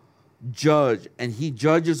impartial judge, and he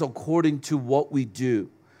judges according to what we do.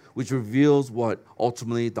 which reveals what?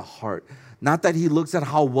 Ultimately, the heart. Not that he looks at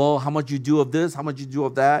how much you do of this, how much you do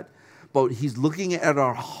of that, but he's looking at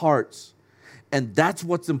our hearts. And that's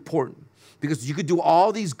what's important. Because you could do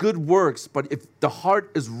all these good works, but if the heart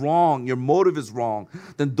is wrong, your motive is wrong,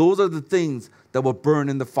 then those are the things that will burn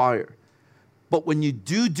in the fire. But when you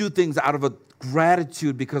do things out of a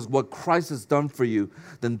gratitude because what Christ has done for you,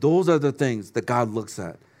 then those are the things that God looks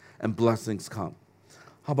at and blessings come.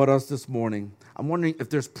 How about us this morning? I'm wondering if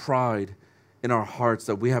there's pride in our hearts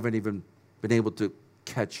that we haven't even been able to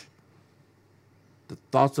catch. The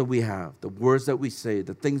thoughts that we have, the words that we say,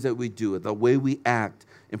 the things that we do, the way we act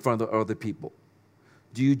in front of other people.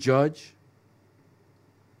 Do you judge?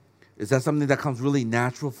 Is that something that comes really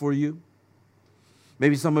natural for you?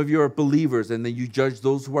 Maybe some of you are believers and then you judge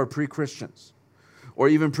those who are pre-Christians, or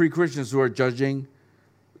even pre-Christians who are judging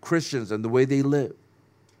Christians and the way they live.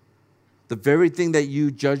 The very thing that you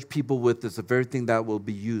judge people with is the very thing that will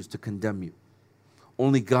be used to condemn you.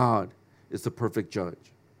 Only God is the perfect judge.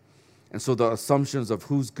 And so the assumptions of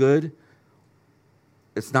who's good,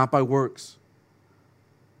 it's not by works,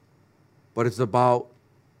 but it's about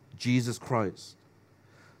Jesus Christ.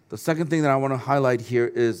 The second thing that I want to highlight here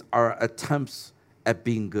is our attempts at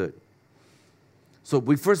being good. So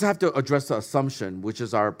we first have to address the assumption, which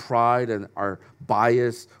is our pride and our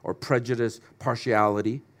bias or prejudice,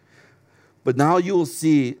 partiality. But now you will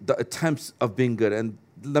see the attempts of being good. And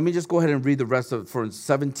let me just go ahead and read the rest of it from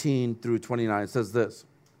 17 through 29. It says this.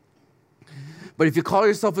 But if you call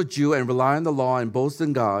yourself a Jew and rely on the law and boast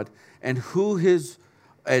in God and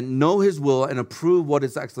know his will and approve what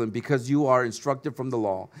is excellent because you are instructed from the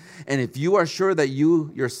law, and if you are sure that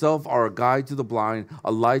you yourself are a guide to the blind,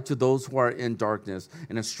 a light to those who are in darkness,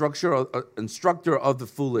 an instructor of the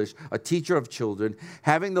foolish, a teacher of children,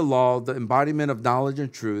 having the law, the embodiment of knowledge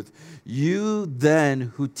and truth, you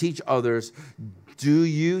then who teach others, do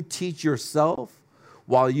you teach yourself?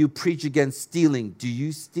 While you preach against stealing, do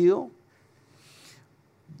you steal?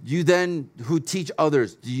 You then who teach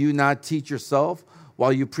others, do you not teach yourself?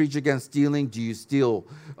 While you preach against stealing, do you steal?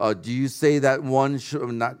 Do you say that one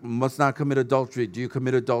must not commit adultery? Do you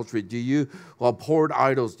commit adultery? Do you abhor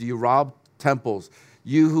idols? Do you rob temples?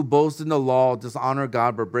 You who boast in the law dishonor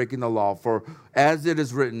God by breaking the law. For as it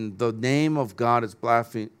is written, the name of God is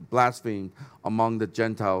blasphemed among the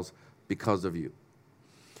Gentiles because of you.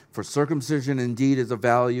 For circumcision indeed is of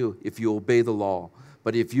value if you obey the law.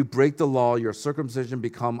 But if you break the law, your circumcision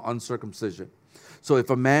become uncircumcision. So if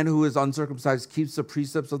a man who is uncircumcised keeps the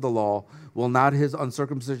precepts of the law, will not his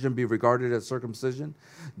uncircumcision be regarded as circumcision?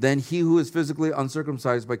 Then he who is physically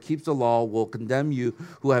uncircumcised but keeps the law will condemn you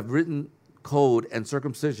who have written code and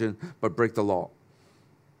circumcision but break the law.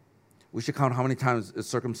 We should count how many times is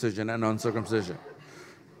circumcision and uncircumcision.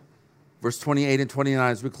 Verse 28 and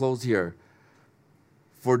 29 as we close here.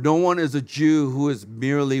 For no one is a Jew who is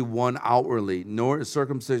merely one outwardly, nor is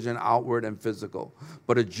circumcision outward and physical.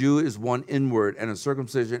 But a Jew is one inward, and a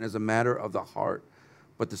circumcision is a matter of the heart,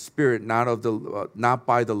 but the spirit, not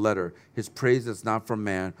by the letter. His praise is not from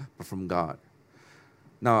man, but from God.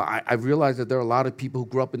 Now, I realize that there are a lot of people who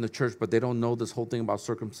grew up in the church, but they don't know this whole thing about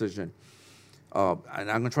circumcision. And I'm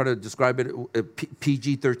going to try to describe it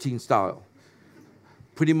PG-13 style.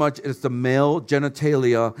 Pretty much it's the male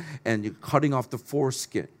genitalia and you're cutting off the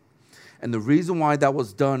foreskin. And the reason why that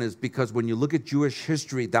was done is because when you look at Jewish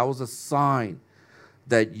history, that was a sign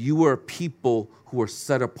that you were people who were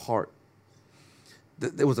set apart.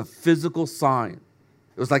 There was a physical sign.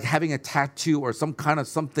 It was like having a tattoo or some kind of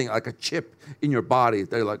something, like a chip in your body.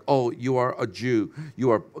 They're like, oh, you are a Jew.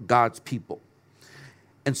 You are God's people.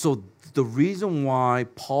 And so the reason why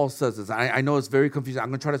Paul says this, I know it's very confusing. I'm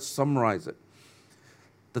going to try to summarize it.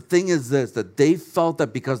 The thing is this, that they felt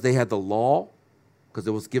that because they had the law, because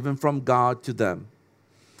it was given from God to them,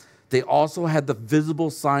 they also had the visible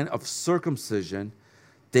sign of circumcision.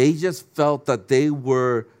 They just felt that they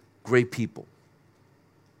were great people.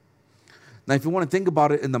 Now, if you want to think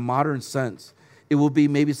about it in the modern sense, it will be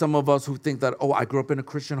maybe some of us who think that, oh, I grew up in a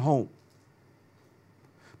Christian home.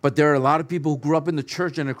 But there are a lot of people who grew up in the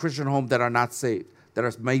church in a Christian home that are not saved, that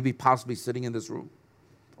are maybe possibly sitting in this room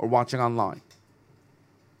or watching online.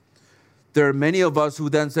 There are many of us who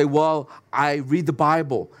then say, well, I read the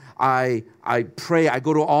Bible, I pray, I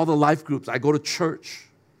go to all the life groups, I go to church,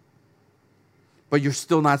 but you're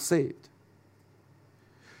still not saved.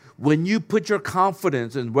 When you put your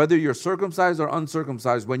confidence in whether you're circumcised or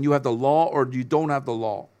uncircumcised, when you have the law or you don't have the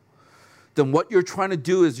law, then what you're trying to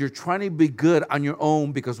do is you're trying to be good on your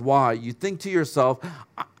own because why? You think to yourself,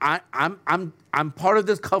 I'm part of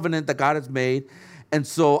this covenant that God has made, and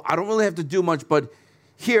so I don't really have to do much, but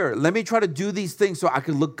here, let me try to do these things so I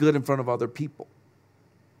can look good in front of other people.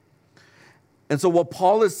 And so what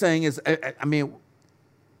Paul is saying is, I mean,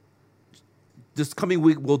 this coming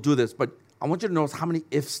week we'll do this, but I want you to notice how many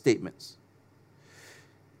if statements.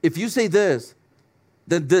 If you say this,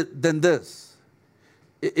 then this.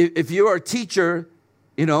 If you're a teacher,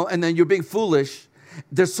 and then you're being foolish,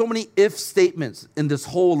 there's so many if statements in this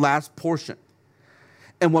whole last portion.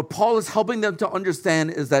 And what Paul is helping them to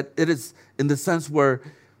understand is that it is in the sense where,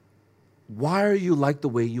 why are you like the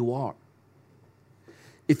way you are?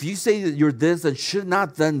 If you say that you're this and should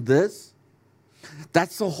not then this,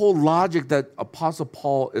 that's the whole logic that Apostle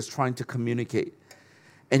Paul is trying to communicate.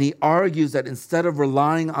 And he argues that instead of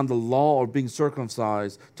relying on the law or being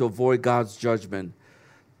circumcised to avoid God's judgment,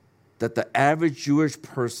 that the average Jewish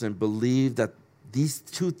person believed that these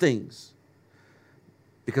two things,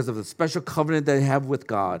 because of the special covenant they have with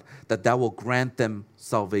God, that will grant them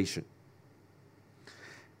salvation.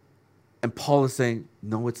 And Paul is saying,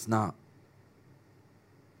 no, it's not.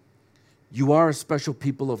 You are a special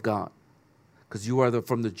people of God because you are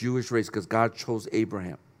from the Jewish race, because God chose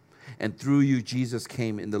Abraham. And through you, Jesus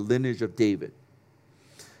came in the lineage of David.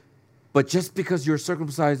 But just because you're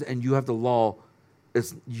circumcised and you have the law,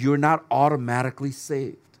 you're not automatically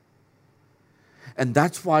saved. And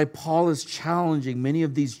that's why Paul is challenging many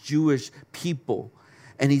of these Jewish people.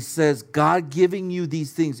 And he says, God giving you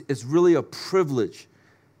these things is really a privilege,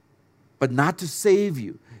 but not to save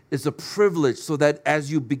you. It's a privilege so that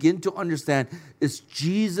as you begin to understand, it's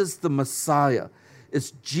Jesus the Messiah.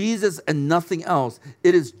 It's Jesus and nothing else.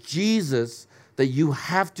 It is Jesus that you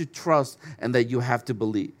have to trust and that you have to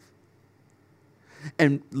believe.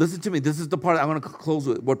 And listen to me, this is the part I'm going to close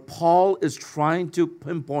with. What Paul is trying to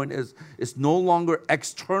pinpoint is it's no longer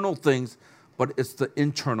external things, but it's the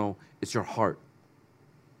internal, it's your heart.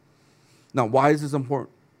 Now, why is this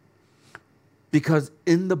important? Because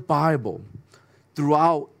in the Bible,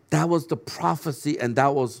 throughout, that was the prophecy and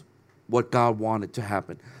that was what God wanted to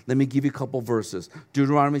happen. Let me give you a couple verses.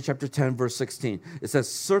 Deuteronomy chapter 10, verse 16. It says,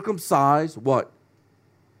 circumcise what?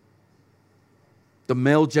 The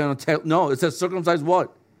male genital. No, it says circumcise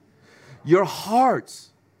what? Your hearts.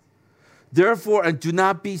 Therefore, and do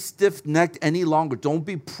not be stiff-necked any longer. Don't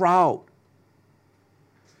be proud.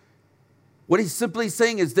 What he's simply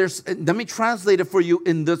saying is let me translate it for you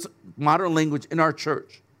in this modern language in our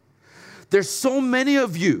church. There's so many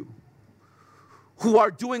of you who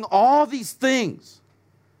are doing all these things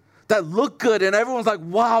that look good, and everyone's like,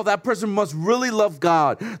 wow, that person must really love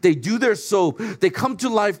God. They do their soap. They come to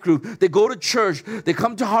life group. They go to church. They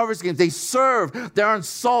come to harvest games. They serve. They're on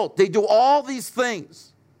salt. They do all these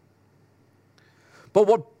things. But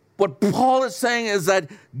what Paul is saying is that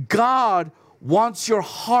God wants your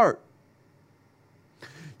heart.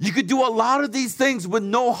 You could do a lot of these things with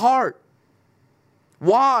no heart.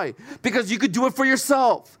 Why? Because you could do it for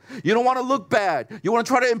yourself. You don't want to look bad. You want to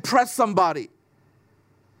try to impress somebody.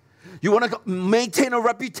 You want to maintain a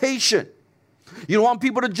reputation. You don't want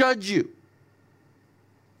people to judge you.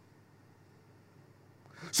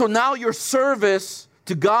 So now your service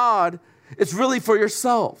to God is really for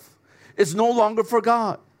yourself. It's no longer for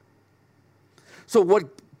God. So what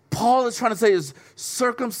Paul is trying to say is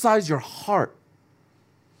circumcise your heart.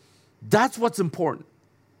 That's what's important.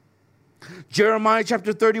 Jeremiah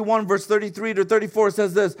chapter 31, verse 33 to 34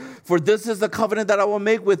 says this, for this is the covenant that I will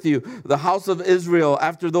make with you, the house of Israel,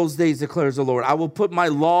 after those days, declares the Lord. I will put my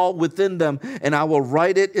law within them, and I will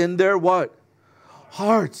write it in their what?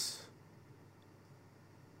 Hearts.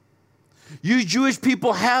 You Jewish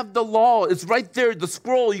people have the law. It's right there, the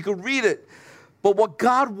scroll. You can read it. But what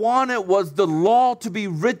God wanted was the law to be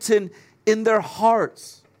written in their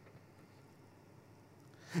hearts.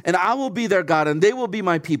 And I will be their God, and they will be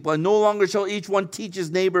my people. And no longer shall each one teach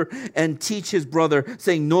his neighbor and teach his brother,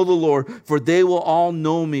 saying, know the Lord, for they will all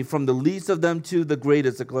know me, from the least of them to the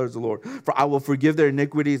greatest, declares the Lord. For I will forgive their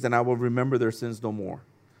iniquities, and I will remember their sins no more.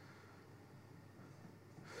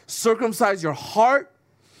 Circumcise your heart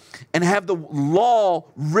and have the law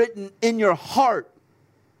written in your heart.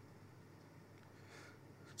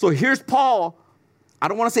 So here's Paul, I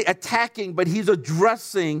don't want to say attacking, but he's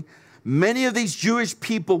addressing many of these Jewish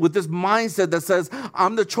people with this mindset that says,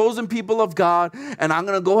 I'm the chosen people of God, and I'm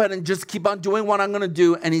going to go ahead and just keep on doing what I'm going to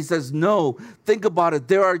do. And he says, no, think about it.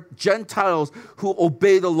 There are Gentiles who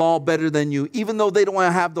obey the law better than you, even though they don't want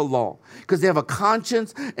to have the law, because they have a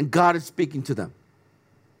conscience and God is speaking to them.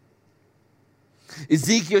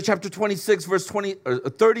 Ezekiel chapter 36, verse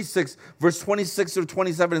 36, verse 26 or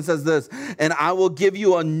 27, it says this, and I will give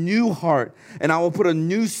you a new heart, and I will put a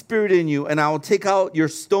new spirit in you, and I will take out your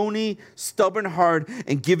stony, stubborn heart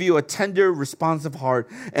and give you a tender, responsive heart,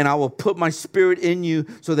 and I will put my spirit in you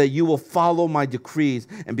so that you will follow my decrees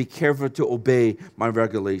and be careful to obey my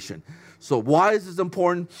regulation. So why is this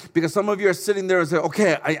important? Because some of you are sitting there and say,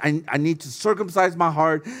 okay, I need to circumcise my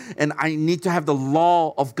heart, and I need to have the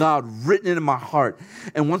law of God written in my heart.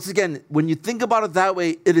 And once again, when you think about it that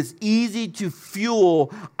way, it is easy to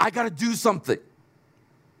fuel, I got to do something.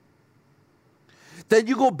 Then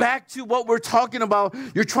you go back to what we're talking about.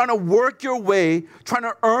 You're trying to work your way, trying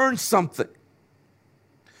to earn something.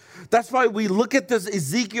 That's why we look at this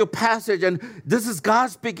Ezekiel passage, and this is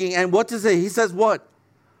God speaking. And what does it say? He says what?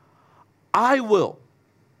 I will.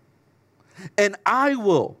 And I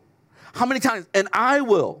will. How many times? And I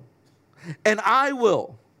will. And I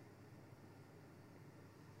will.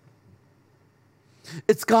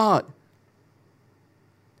 It's God.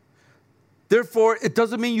 Therefore, it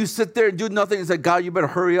doesn't mean you sit there and do nothing and say, God, you better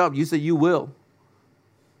hurry up. You say you will.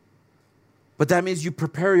 But that means you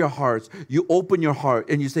prepare your hearts. You open your heart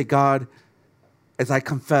and you say, God, as I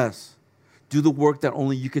confess, do the work that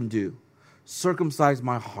only you can do. Circumcise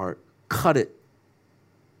my heart. Cut it.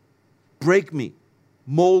 Break me.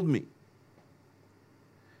 Mold me.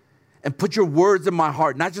 And put your words in my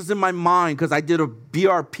heart, not just in my mind, because I did a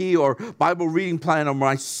BRP or Bible reading plan on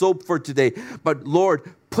my soap for today. But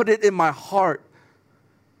Lord, put it in my heart.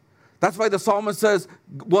 That's why the psalmist says,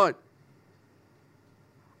 what?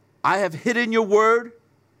 I have hidden your word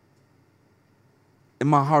in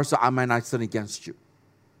my heart so I might not sin against you.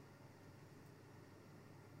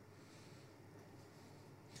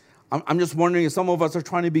 I'm just wondering if some of us are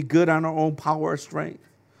trying to be good on our own power or strength.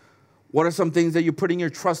 What are some things that you're putting your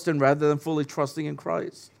trust in rather than fully trusting in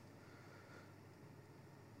Christ?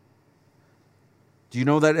 Do you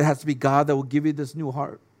know that it has to be God that will give you this new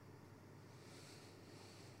heart?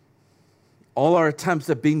 All our attempts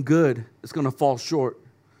at being good is going to fall short.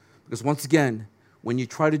 Because once again, when you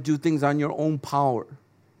try to do things on your own power,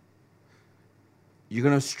 you're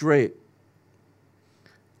going to stray.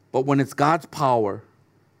 But when it's God's power,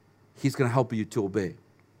 He's going to help you to obey.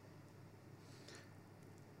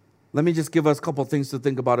 Let me just give us a couple of things to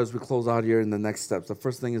think about as we close out here in the next steps. The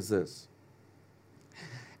first thing is this.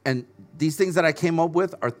 And these things that I came up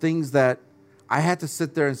with are things that I had to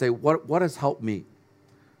sit there and say, what has helped me?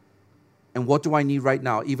 And what do I need right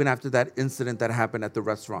now, even after that incident that happened at the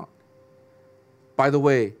restaurant? By the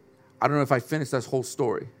way, I don't know if I finished this whole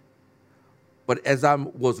story, but as I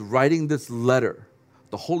was writing this letter,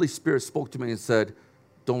 the Holy Spirit spoke to me and said,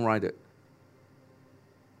 don't write it.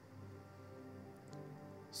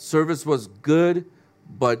 Service was good,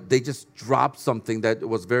 but they just dropped something that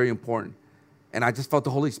was very important. And I just felt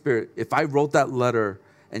the Holy Spirit. If I wrote that letter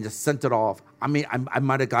and just sent it off, I mean, I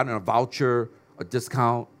might have gotten a voucher, a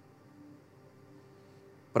discount.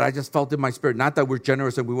 But I just felt in my spirit, not that we're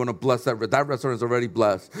generous and we want to bless that restaurant is already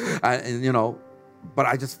blessed. But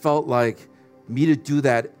I just felt like me to do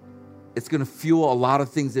that, it's going to fuel a lot of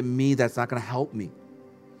things in me that's not going to help me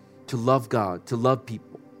to love God, to love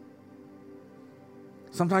people.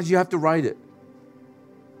 Sometimes you have to write it.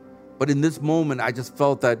 But in this moment, I just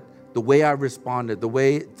felt that the way I responded, the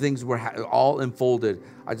way things were all unfolded,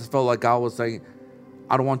 I just felt like God was saying,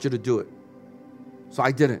 I don't want you to do it. So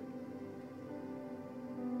I didn't.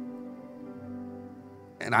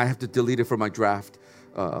 And I have to delete it from my draft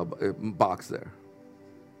box there.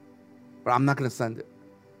 But I'm not going to send it.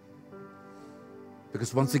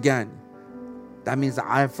 Because once again, that means that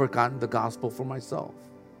I have forgotten the gospel for myself.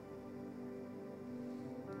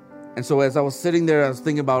 And so as I was sitting there, I was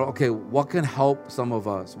thinking about, okay, what can help some of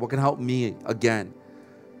us? What can help me, again,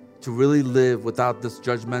 to really live without this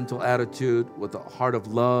judgmental attitude, with a heart of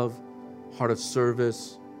love, heart of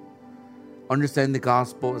service, understanding the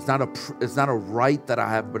gospel. It's not a right that I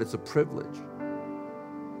have, but it's a privilege.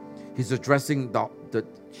 He's addressing the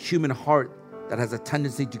human heart that has a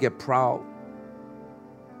tendency to get proud.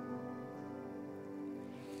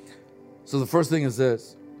 So the first thing is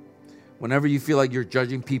this. Whenever you feel like you're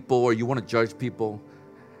judging people or you want to judge people,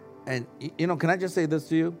 and, can I just say this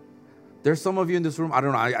to you? There's some of you in this room, I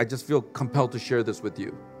don't know, I just feel compelled to share this with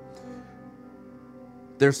you.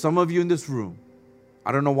 There's some of you in this room,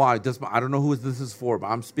 I don't know why, I don't know who this is for, but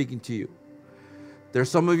I'm speaking to you.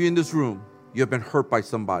 There's some of you in this room, you have been hurt by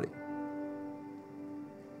somebody.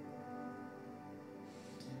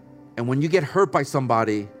 And when you get hurt by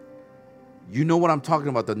somebody, you know what I'm talking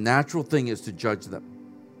about. The natural thing is to judge them.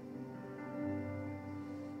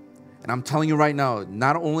 And I'm telling you right now,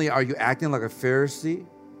 not only are you acting like a Pharisee,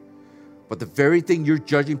 but the very thing you're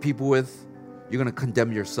judging people with, you're going to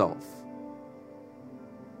condemn yourself.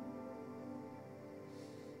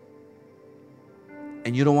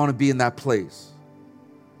 And you don't want to be in that place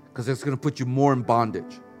because it's going to put you more in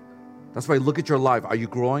bondage. That's why look at your life. Are you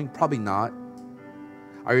growing? Probably not.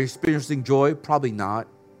 Are you experiencing joy? Probably not.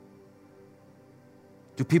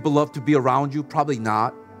 Do people love to be around you? Probably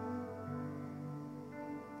not.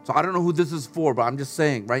 So I don't know who this is for, but I'm just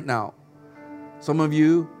saying right now, some of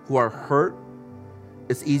you who are hurt,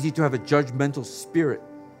 it's easy to have a judgmental spirit.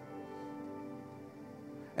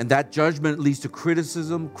 And that judgment leads to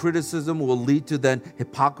criticism. Criticism will lead to then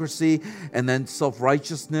hypocrisy and then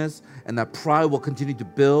self-righteousness, and that pride will continue to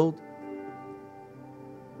build.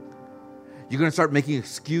 You're going to start making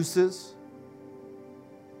excuses.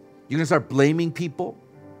 You're going to start blaming people.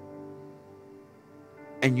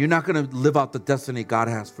 And you're not going to live out the destiny God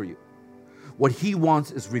has for you. What He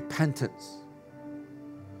wants is repentance,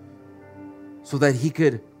 so that He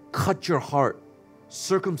could cut your heart,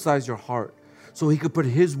 circumcise your heart, so He could put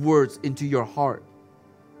His words into your heart.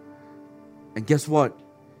 And guess what?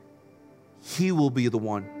 He will be the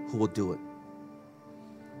one who will do it.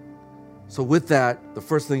 So with that, the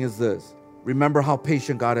first thing is this. Remember how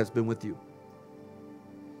patient God has been with you.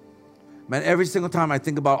 Man, every single time I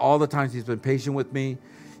think about all the times He's been patient with me.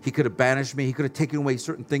 He could have banished me. He could have taken away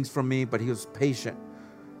certain things from me, but He was patient.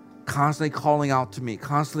 Constantly calling out to me.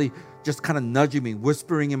 Constantly just kind of nudging me,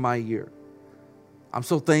 whispering in my ear. I'm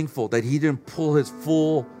so thankful that He didn't pull His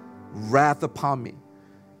full wrath upon me,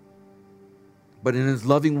 but in His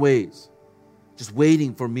loving ways, just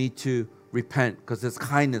waiting for me to repent, because His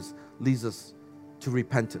kindness leads us to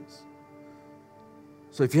repentance.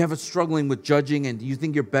 So if you have a struggling with judging and you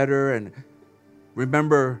think you're better, and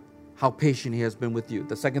remember how patient He has been with you.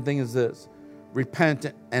 The second thing is this: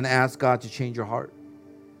 repent and ask God to change your heart.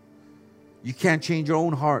 You can't change your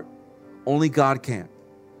own heart. Only God can.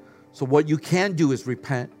 So what you can do is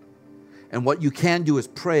repent. And what you can do is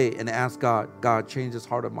pray and ask God, God, change this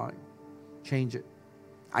heart of mine. Change it.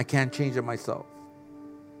 I can't change it myself.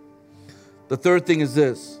 The third thing is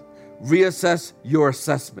this: reassess your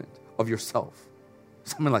assessment of yourself.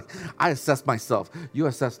 Someone like, I assess myself. You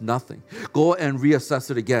assess nothing. Go and reassess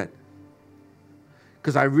it again.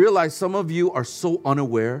 Because I realize some of you are so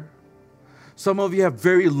unaware. Some of you have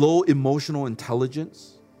very low emotional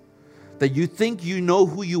intelligence that you think you know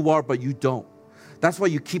who you are, but you don't. That's why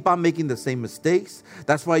you keep on making the same mistakes.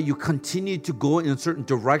 That's why you continue to go in certain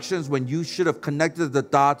directions when you should have connected the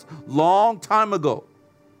dots long time ago.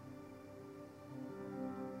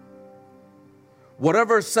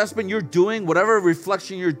 Whatever assessment you're doing, whatever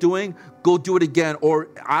reflection you're doing, go do it again. Or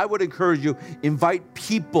I would encourage you, invite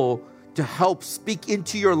people to help speak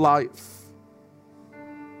into your life.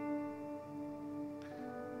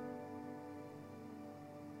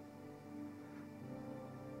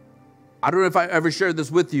 I don't know if I ever shared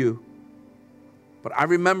this with you, but I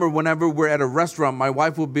remember whenever we're at a restaurant, my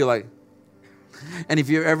wife would be like, and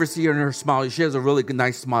if you ever see her smile, she has a really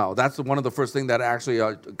nice smile. That's one of the first things that actually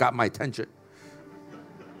got my attention.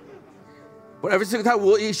 But every single time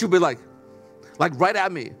we'll eat, she'll be like right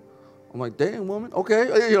at me. I'm like, dang, woman, okay.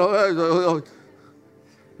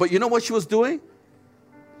 But you know what she was doing?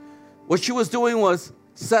 What she was doing was,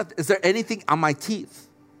 Seth, is there anything on my teeth?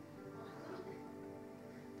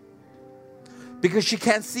 Because she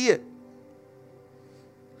can't see it.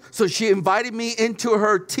 So she invited me into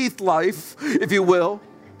her teeth life, if you will,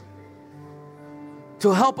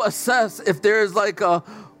 to help assess if there's like a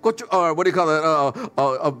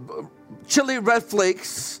chili red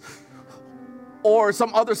flakes or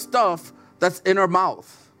some other stuff that's in her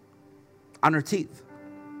mouth, on her teeth.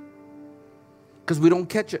 Because we don't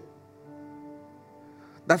catch it.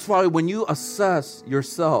 That's why when you assess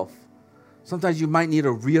yourself, sometimes you might need a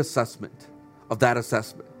reassessment of that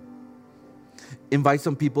assessment. Invite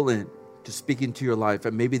some people in to speak into your life,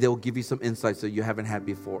 and maybe they'll give you some insights that you haven't had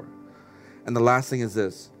before. And the last thing is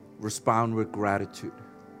this: respond with gratitude.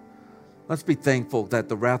 Let's be thankful that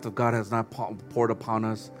the wrath of God has not poured upon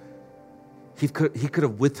us. He could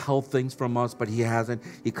have withheld things from us, but He hasn't.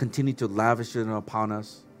 He continued to lavish it upon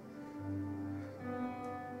us.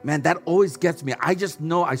 Man, that always gets me. I just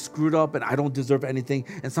know I screwed up and I don't deserve anything,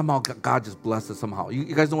 and somehow God just blessed us somehow.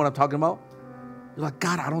 You guys know what I'm talking about? You're like,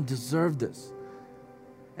 God, I don't deserve this.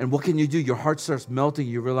 And what can you do? Your heart starts melting.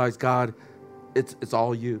 You realize, God, it's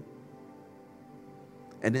all you.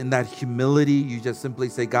 And in that humility, you just simply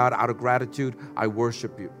say, God, out of gratitude, I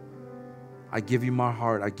worship you. I give you my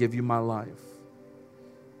heart. I give you my life.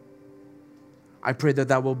 I pray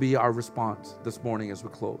that will be our response this morning as we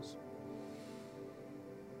close.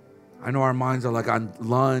 I know our minds are like on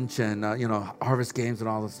lunch and, harvest games and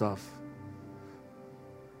all this stuff.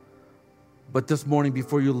 But this morning,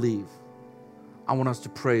 before you leave, I want us to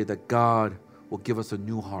pray that God will give us a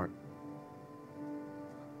new heart.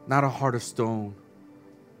 Not a heart of stone,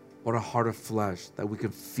 but a heart of flesh, that we can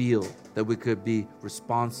feel, that we could be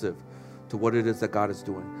responsive to what it is that God is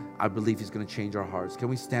doing. I believe he's going to change our hearts. Can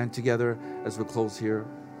we stand together as we close here?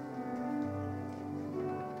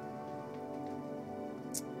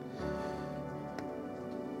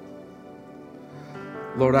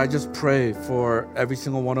 Lord, I just pray for every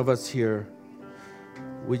single one of us here.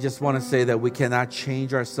 We just want to say that we cannot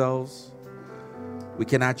change ourselves. We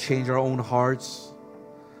cannot change our own hearts,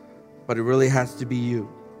 but it really has to be you.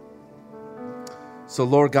 So,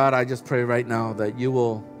 Lord God, I just pray right now that you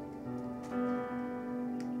will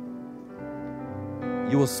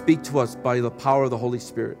speak to us by the power of the Holy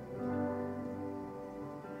Spirit.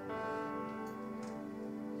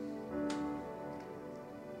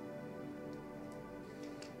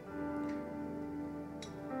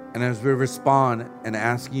 And as we respond and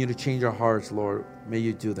asking you to change our hearts, Lord, may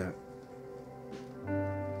you do that.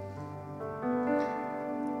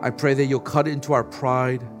 I pray that you'll cut into our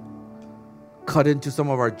pride, cut into some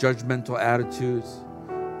of our judgmental attitudes,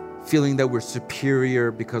 feeling that we're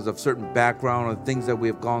superior because of certain background or things that we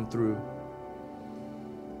have gone through.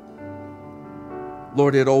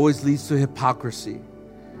 Lord, it always leads to hypocrisy.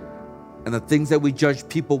 And the things that we judge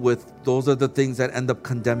people with, those are the things that end up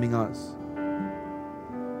condemning us.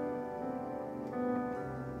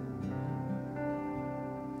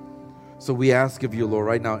 So we ask of you, Lord,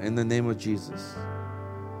 right now, in the name of Jesus,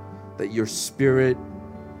 that your Spirit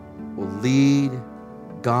will lead,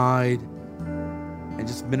 guide, and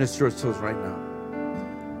just minister to us right now.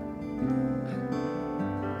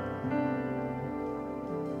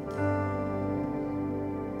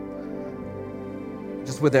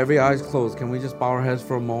 Just with every eyes closed, can we just bow our heads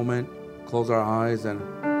for a moment, close our eyes, and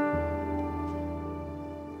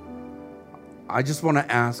I just want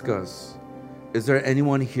to ask us, is there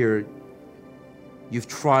anyone here, you've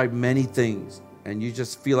tried many things, and you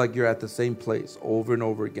just feel like you're at the same place over and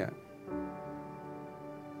over again?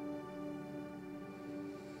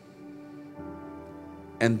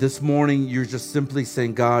 And this morning, you're just simply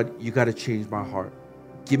saying, God, you got to change my heart.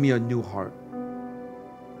 Give me a new heart.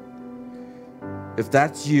 If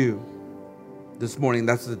that's you this morning,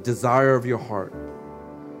 that's the desire of your heart.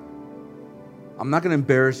 I'm not going to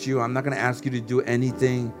embarrass you. I'm not going to ask you to do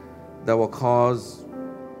anything that will cause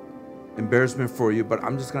embarrassment for you, but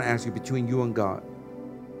I'm just going to ask you between you and God.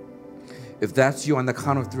 If that's you, on the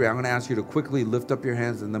count of 3, I'm going to ask you to quickly lift up your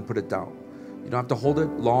hands and then put it down. You don't have to hold it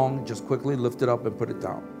long, just quickly lift it up and put it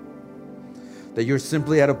down. That you're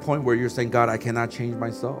simply at a point where you're saying, God, I cannot change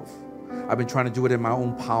myself. I've been trying to do it in my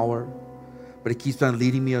own power, but it keeps on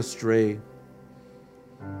leading me astray.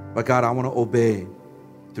 But God, I want to obey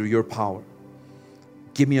through your power.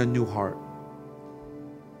 Give me a new heart.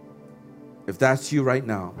 If that's you right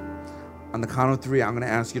now, on the count of 3, I'm going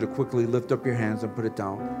to ask you to quickly lift up your hands and put it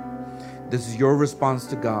down. This is your response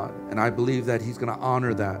to God, and I believe that he's going to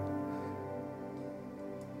honor that.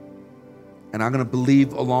 And I'm going to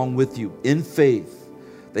believe along with you in faith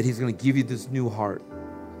that he's going to give you this new heart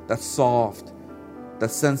that's soft,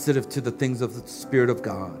 that's sensitive to the things of the Spirit of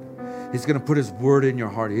God. He's going to put his word in your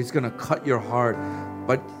heart. He's going to cut your heart,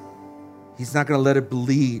 but he's not going to let it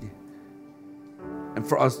bleed and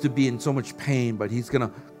for us to be in so much pain, but he's going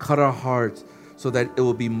to cut our hearts so that it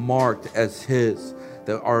will be marked as his,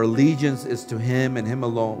 that our allegiance is to him and him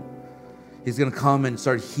alone. He's going to come and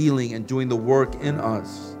start healing and doing the work in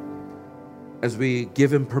us as we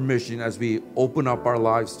give him permission, as we open up our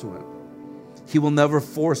lives to him. He will never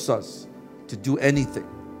force us to do anything.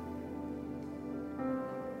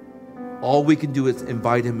 All we can do is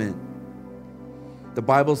invite him in. The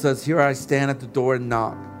Bible says, here I stand at the door and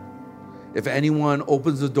knock. If anyone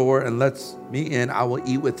opens the door and lets me in, I will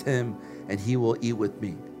eat with him and he will eat with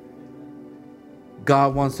me.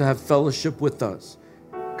 God wants to have fellowship with us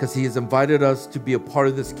because he has invited us to be a part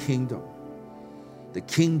of this kingdom. The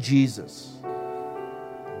King Jesus.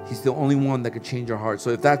 He's the only one that can change our hearts.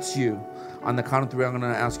 So if that's you, on the count of 3, I'm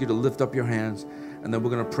going to ask you to lift up your hands and then we're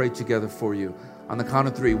going to pray together for you. On the count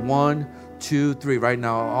of 3, 1, 2, 3, right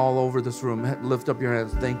now, all over this room, lift up your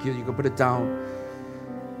hands. Thank you. You can put it down.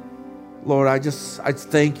 Lord, I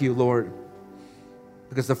thank you, Lord,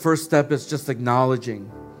 because the first step is just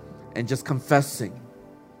acknowledging and just confessing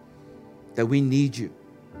that we need you,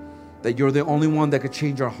 that you're the only one that could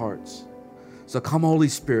change our hearts. So come, Holy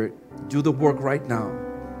Spirit, do the work right now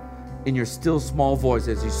in your still small voice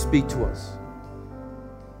as you speak to us.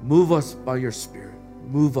 Move us by your Spirit.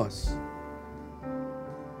 Move us.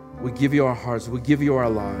 We give you our hearts. We give you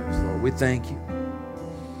our lives, Lord. We thank you.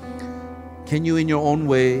 Can you, in your own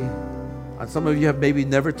way, and some of you have maybe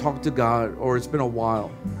never talked to God or it's been a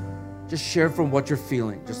while, just share from what you're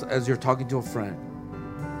feeling, just as you're talking to a friend.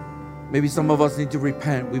 Maybe some of us need to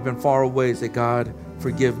repent. We've been far away. Say, God,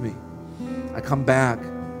 forgive me. I come back.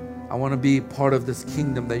 I want to be part of this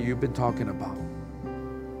kingdom that you've been talking about.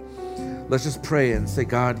 Let's just pray and say,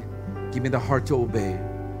 God, give me the heart to obey.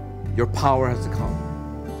 Your power has to come.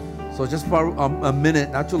 So just for a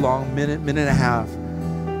minute, not too long, minute and a half,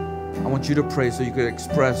 I want you to pray so you can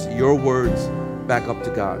express your words back up to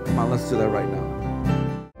God. Come on, let's do that right now.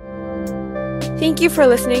 Thank you for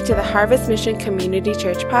listening to the Harvest Mission Community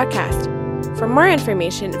Church podcast. For more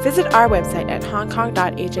information, visit our website at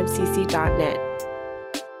hongkong.hmcc.net.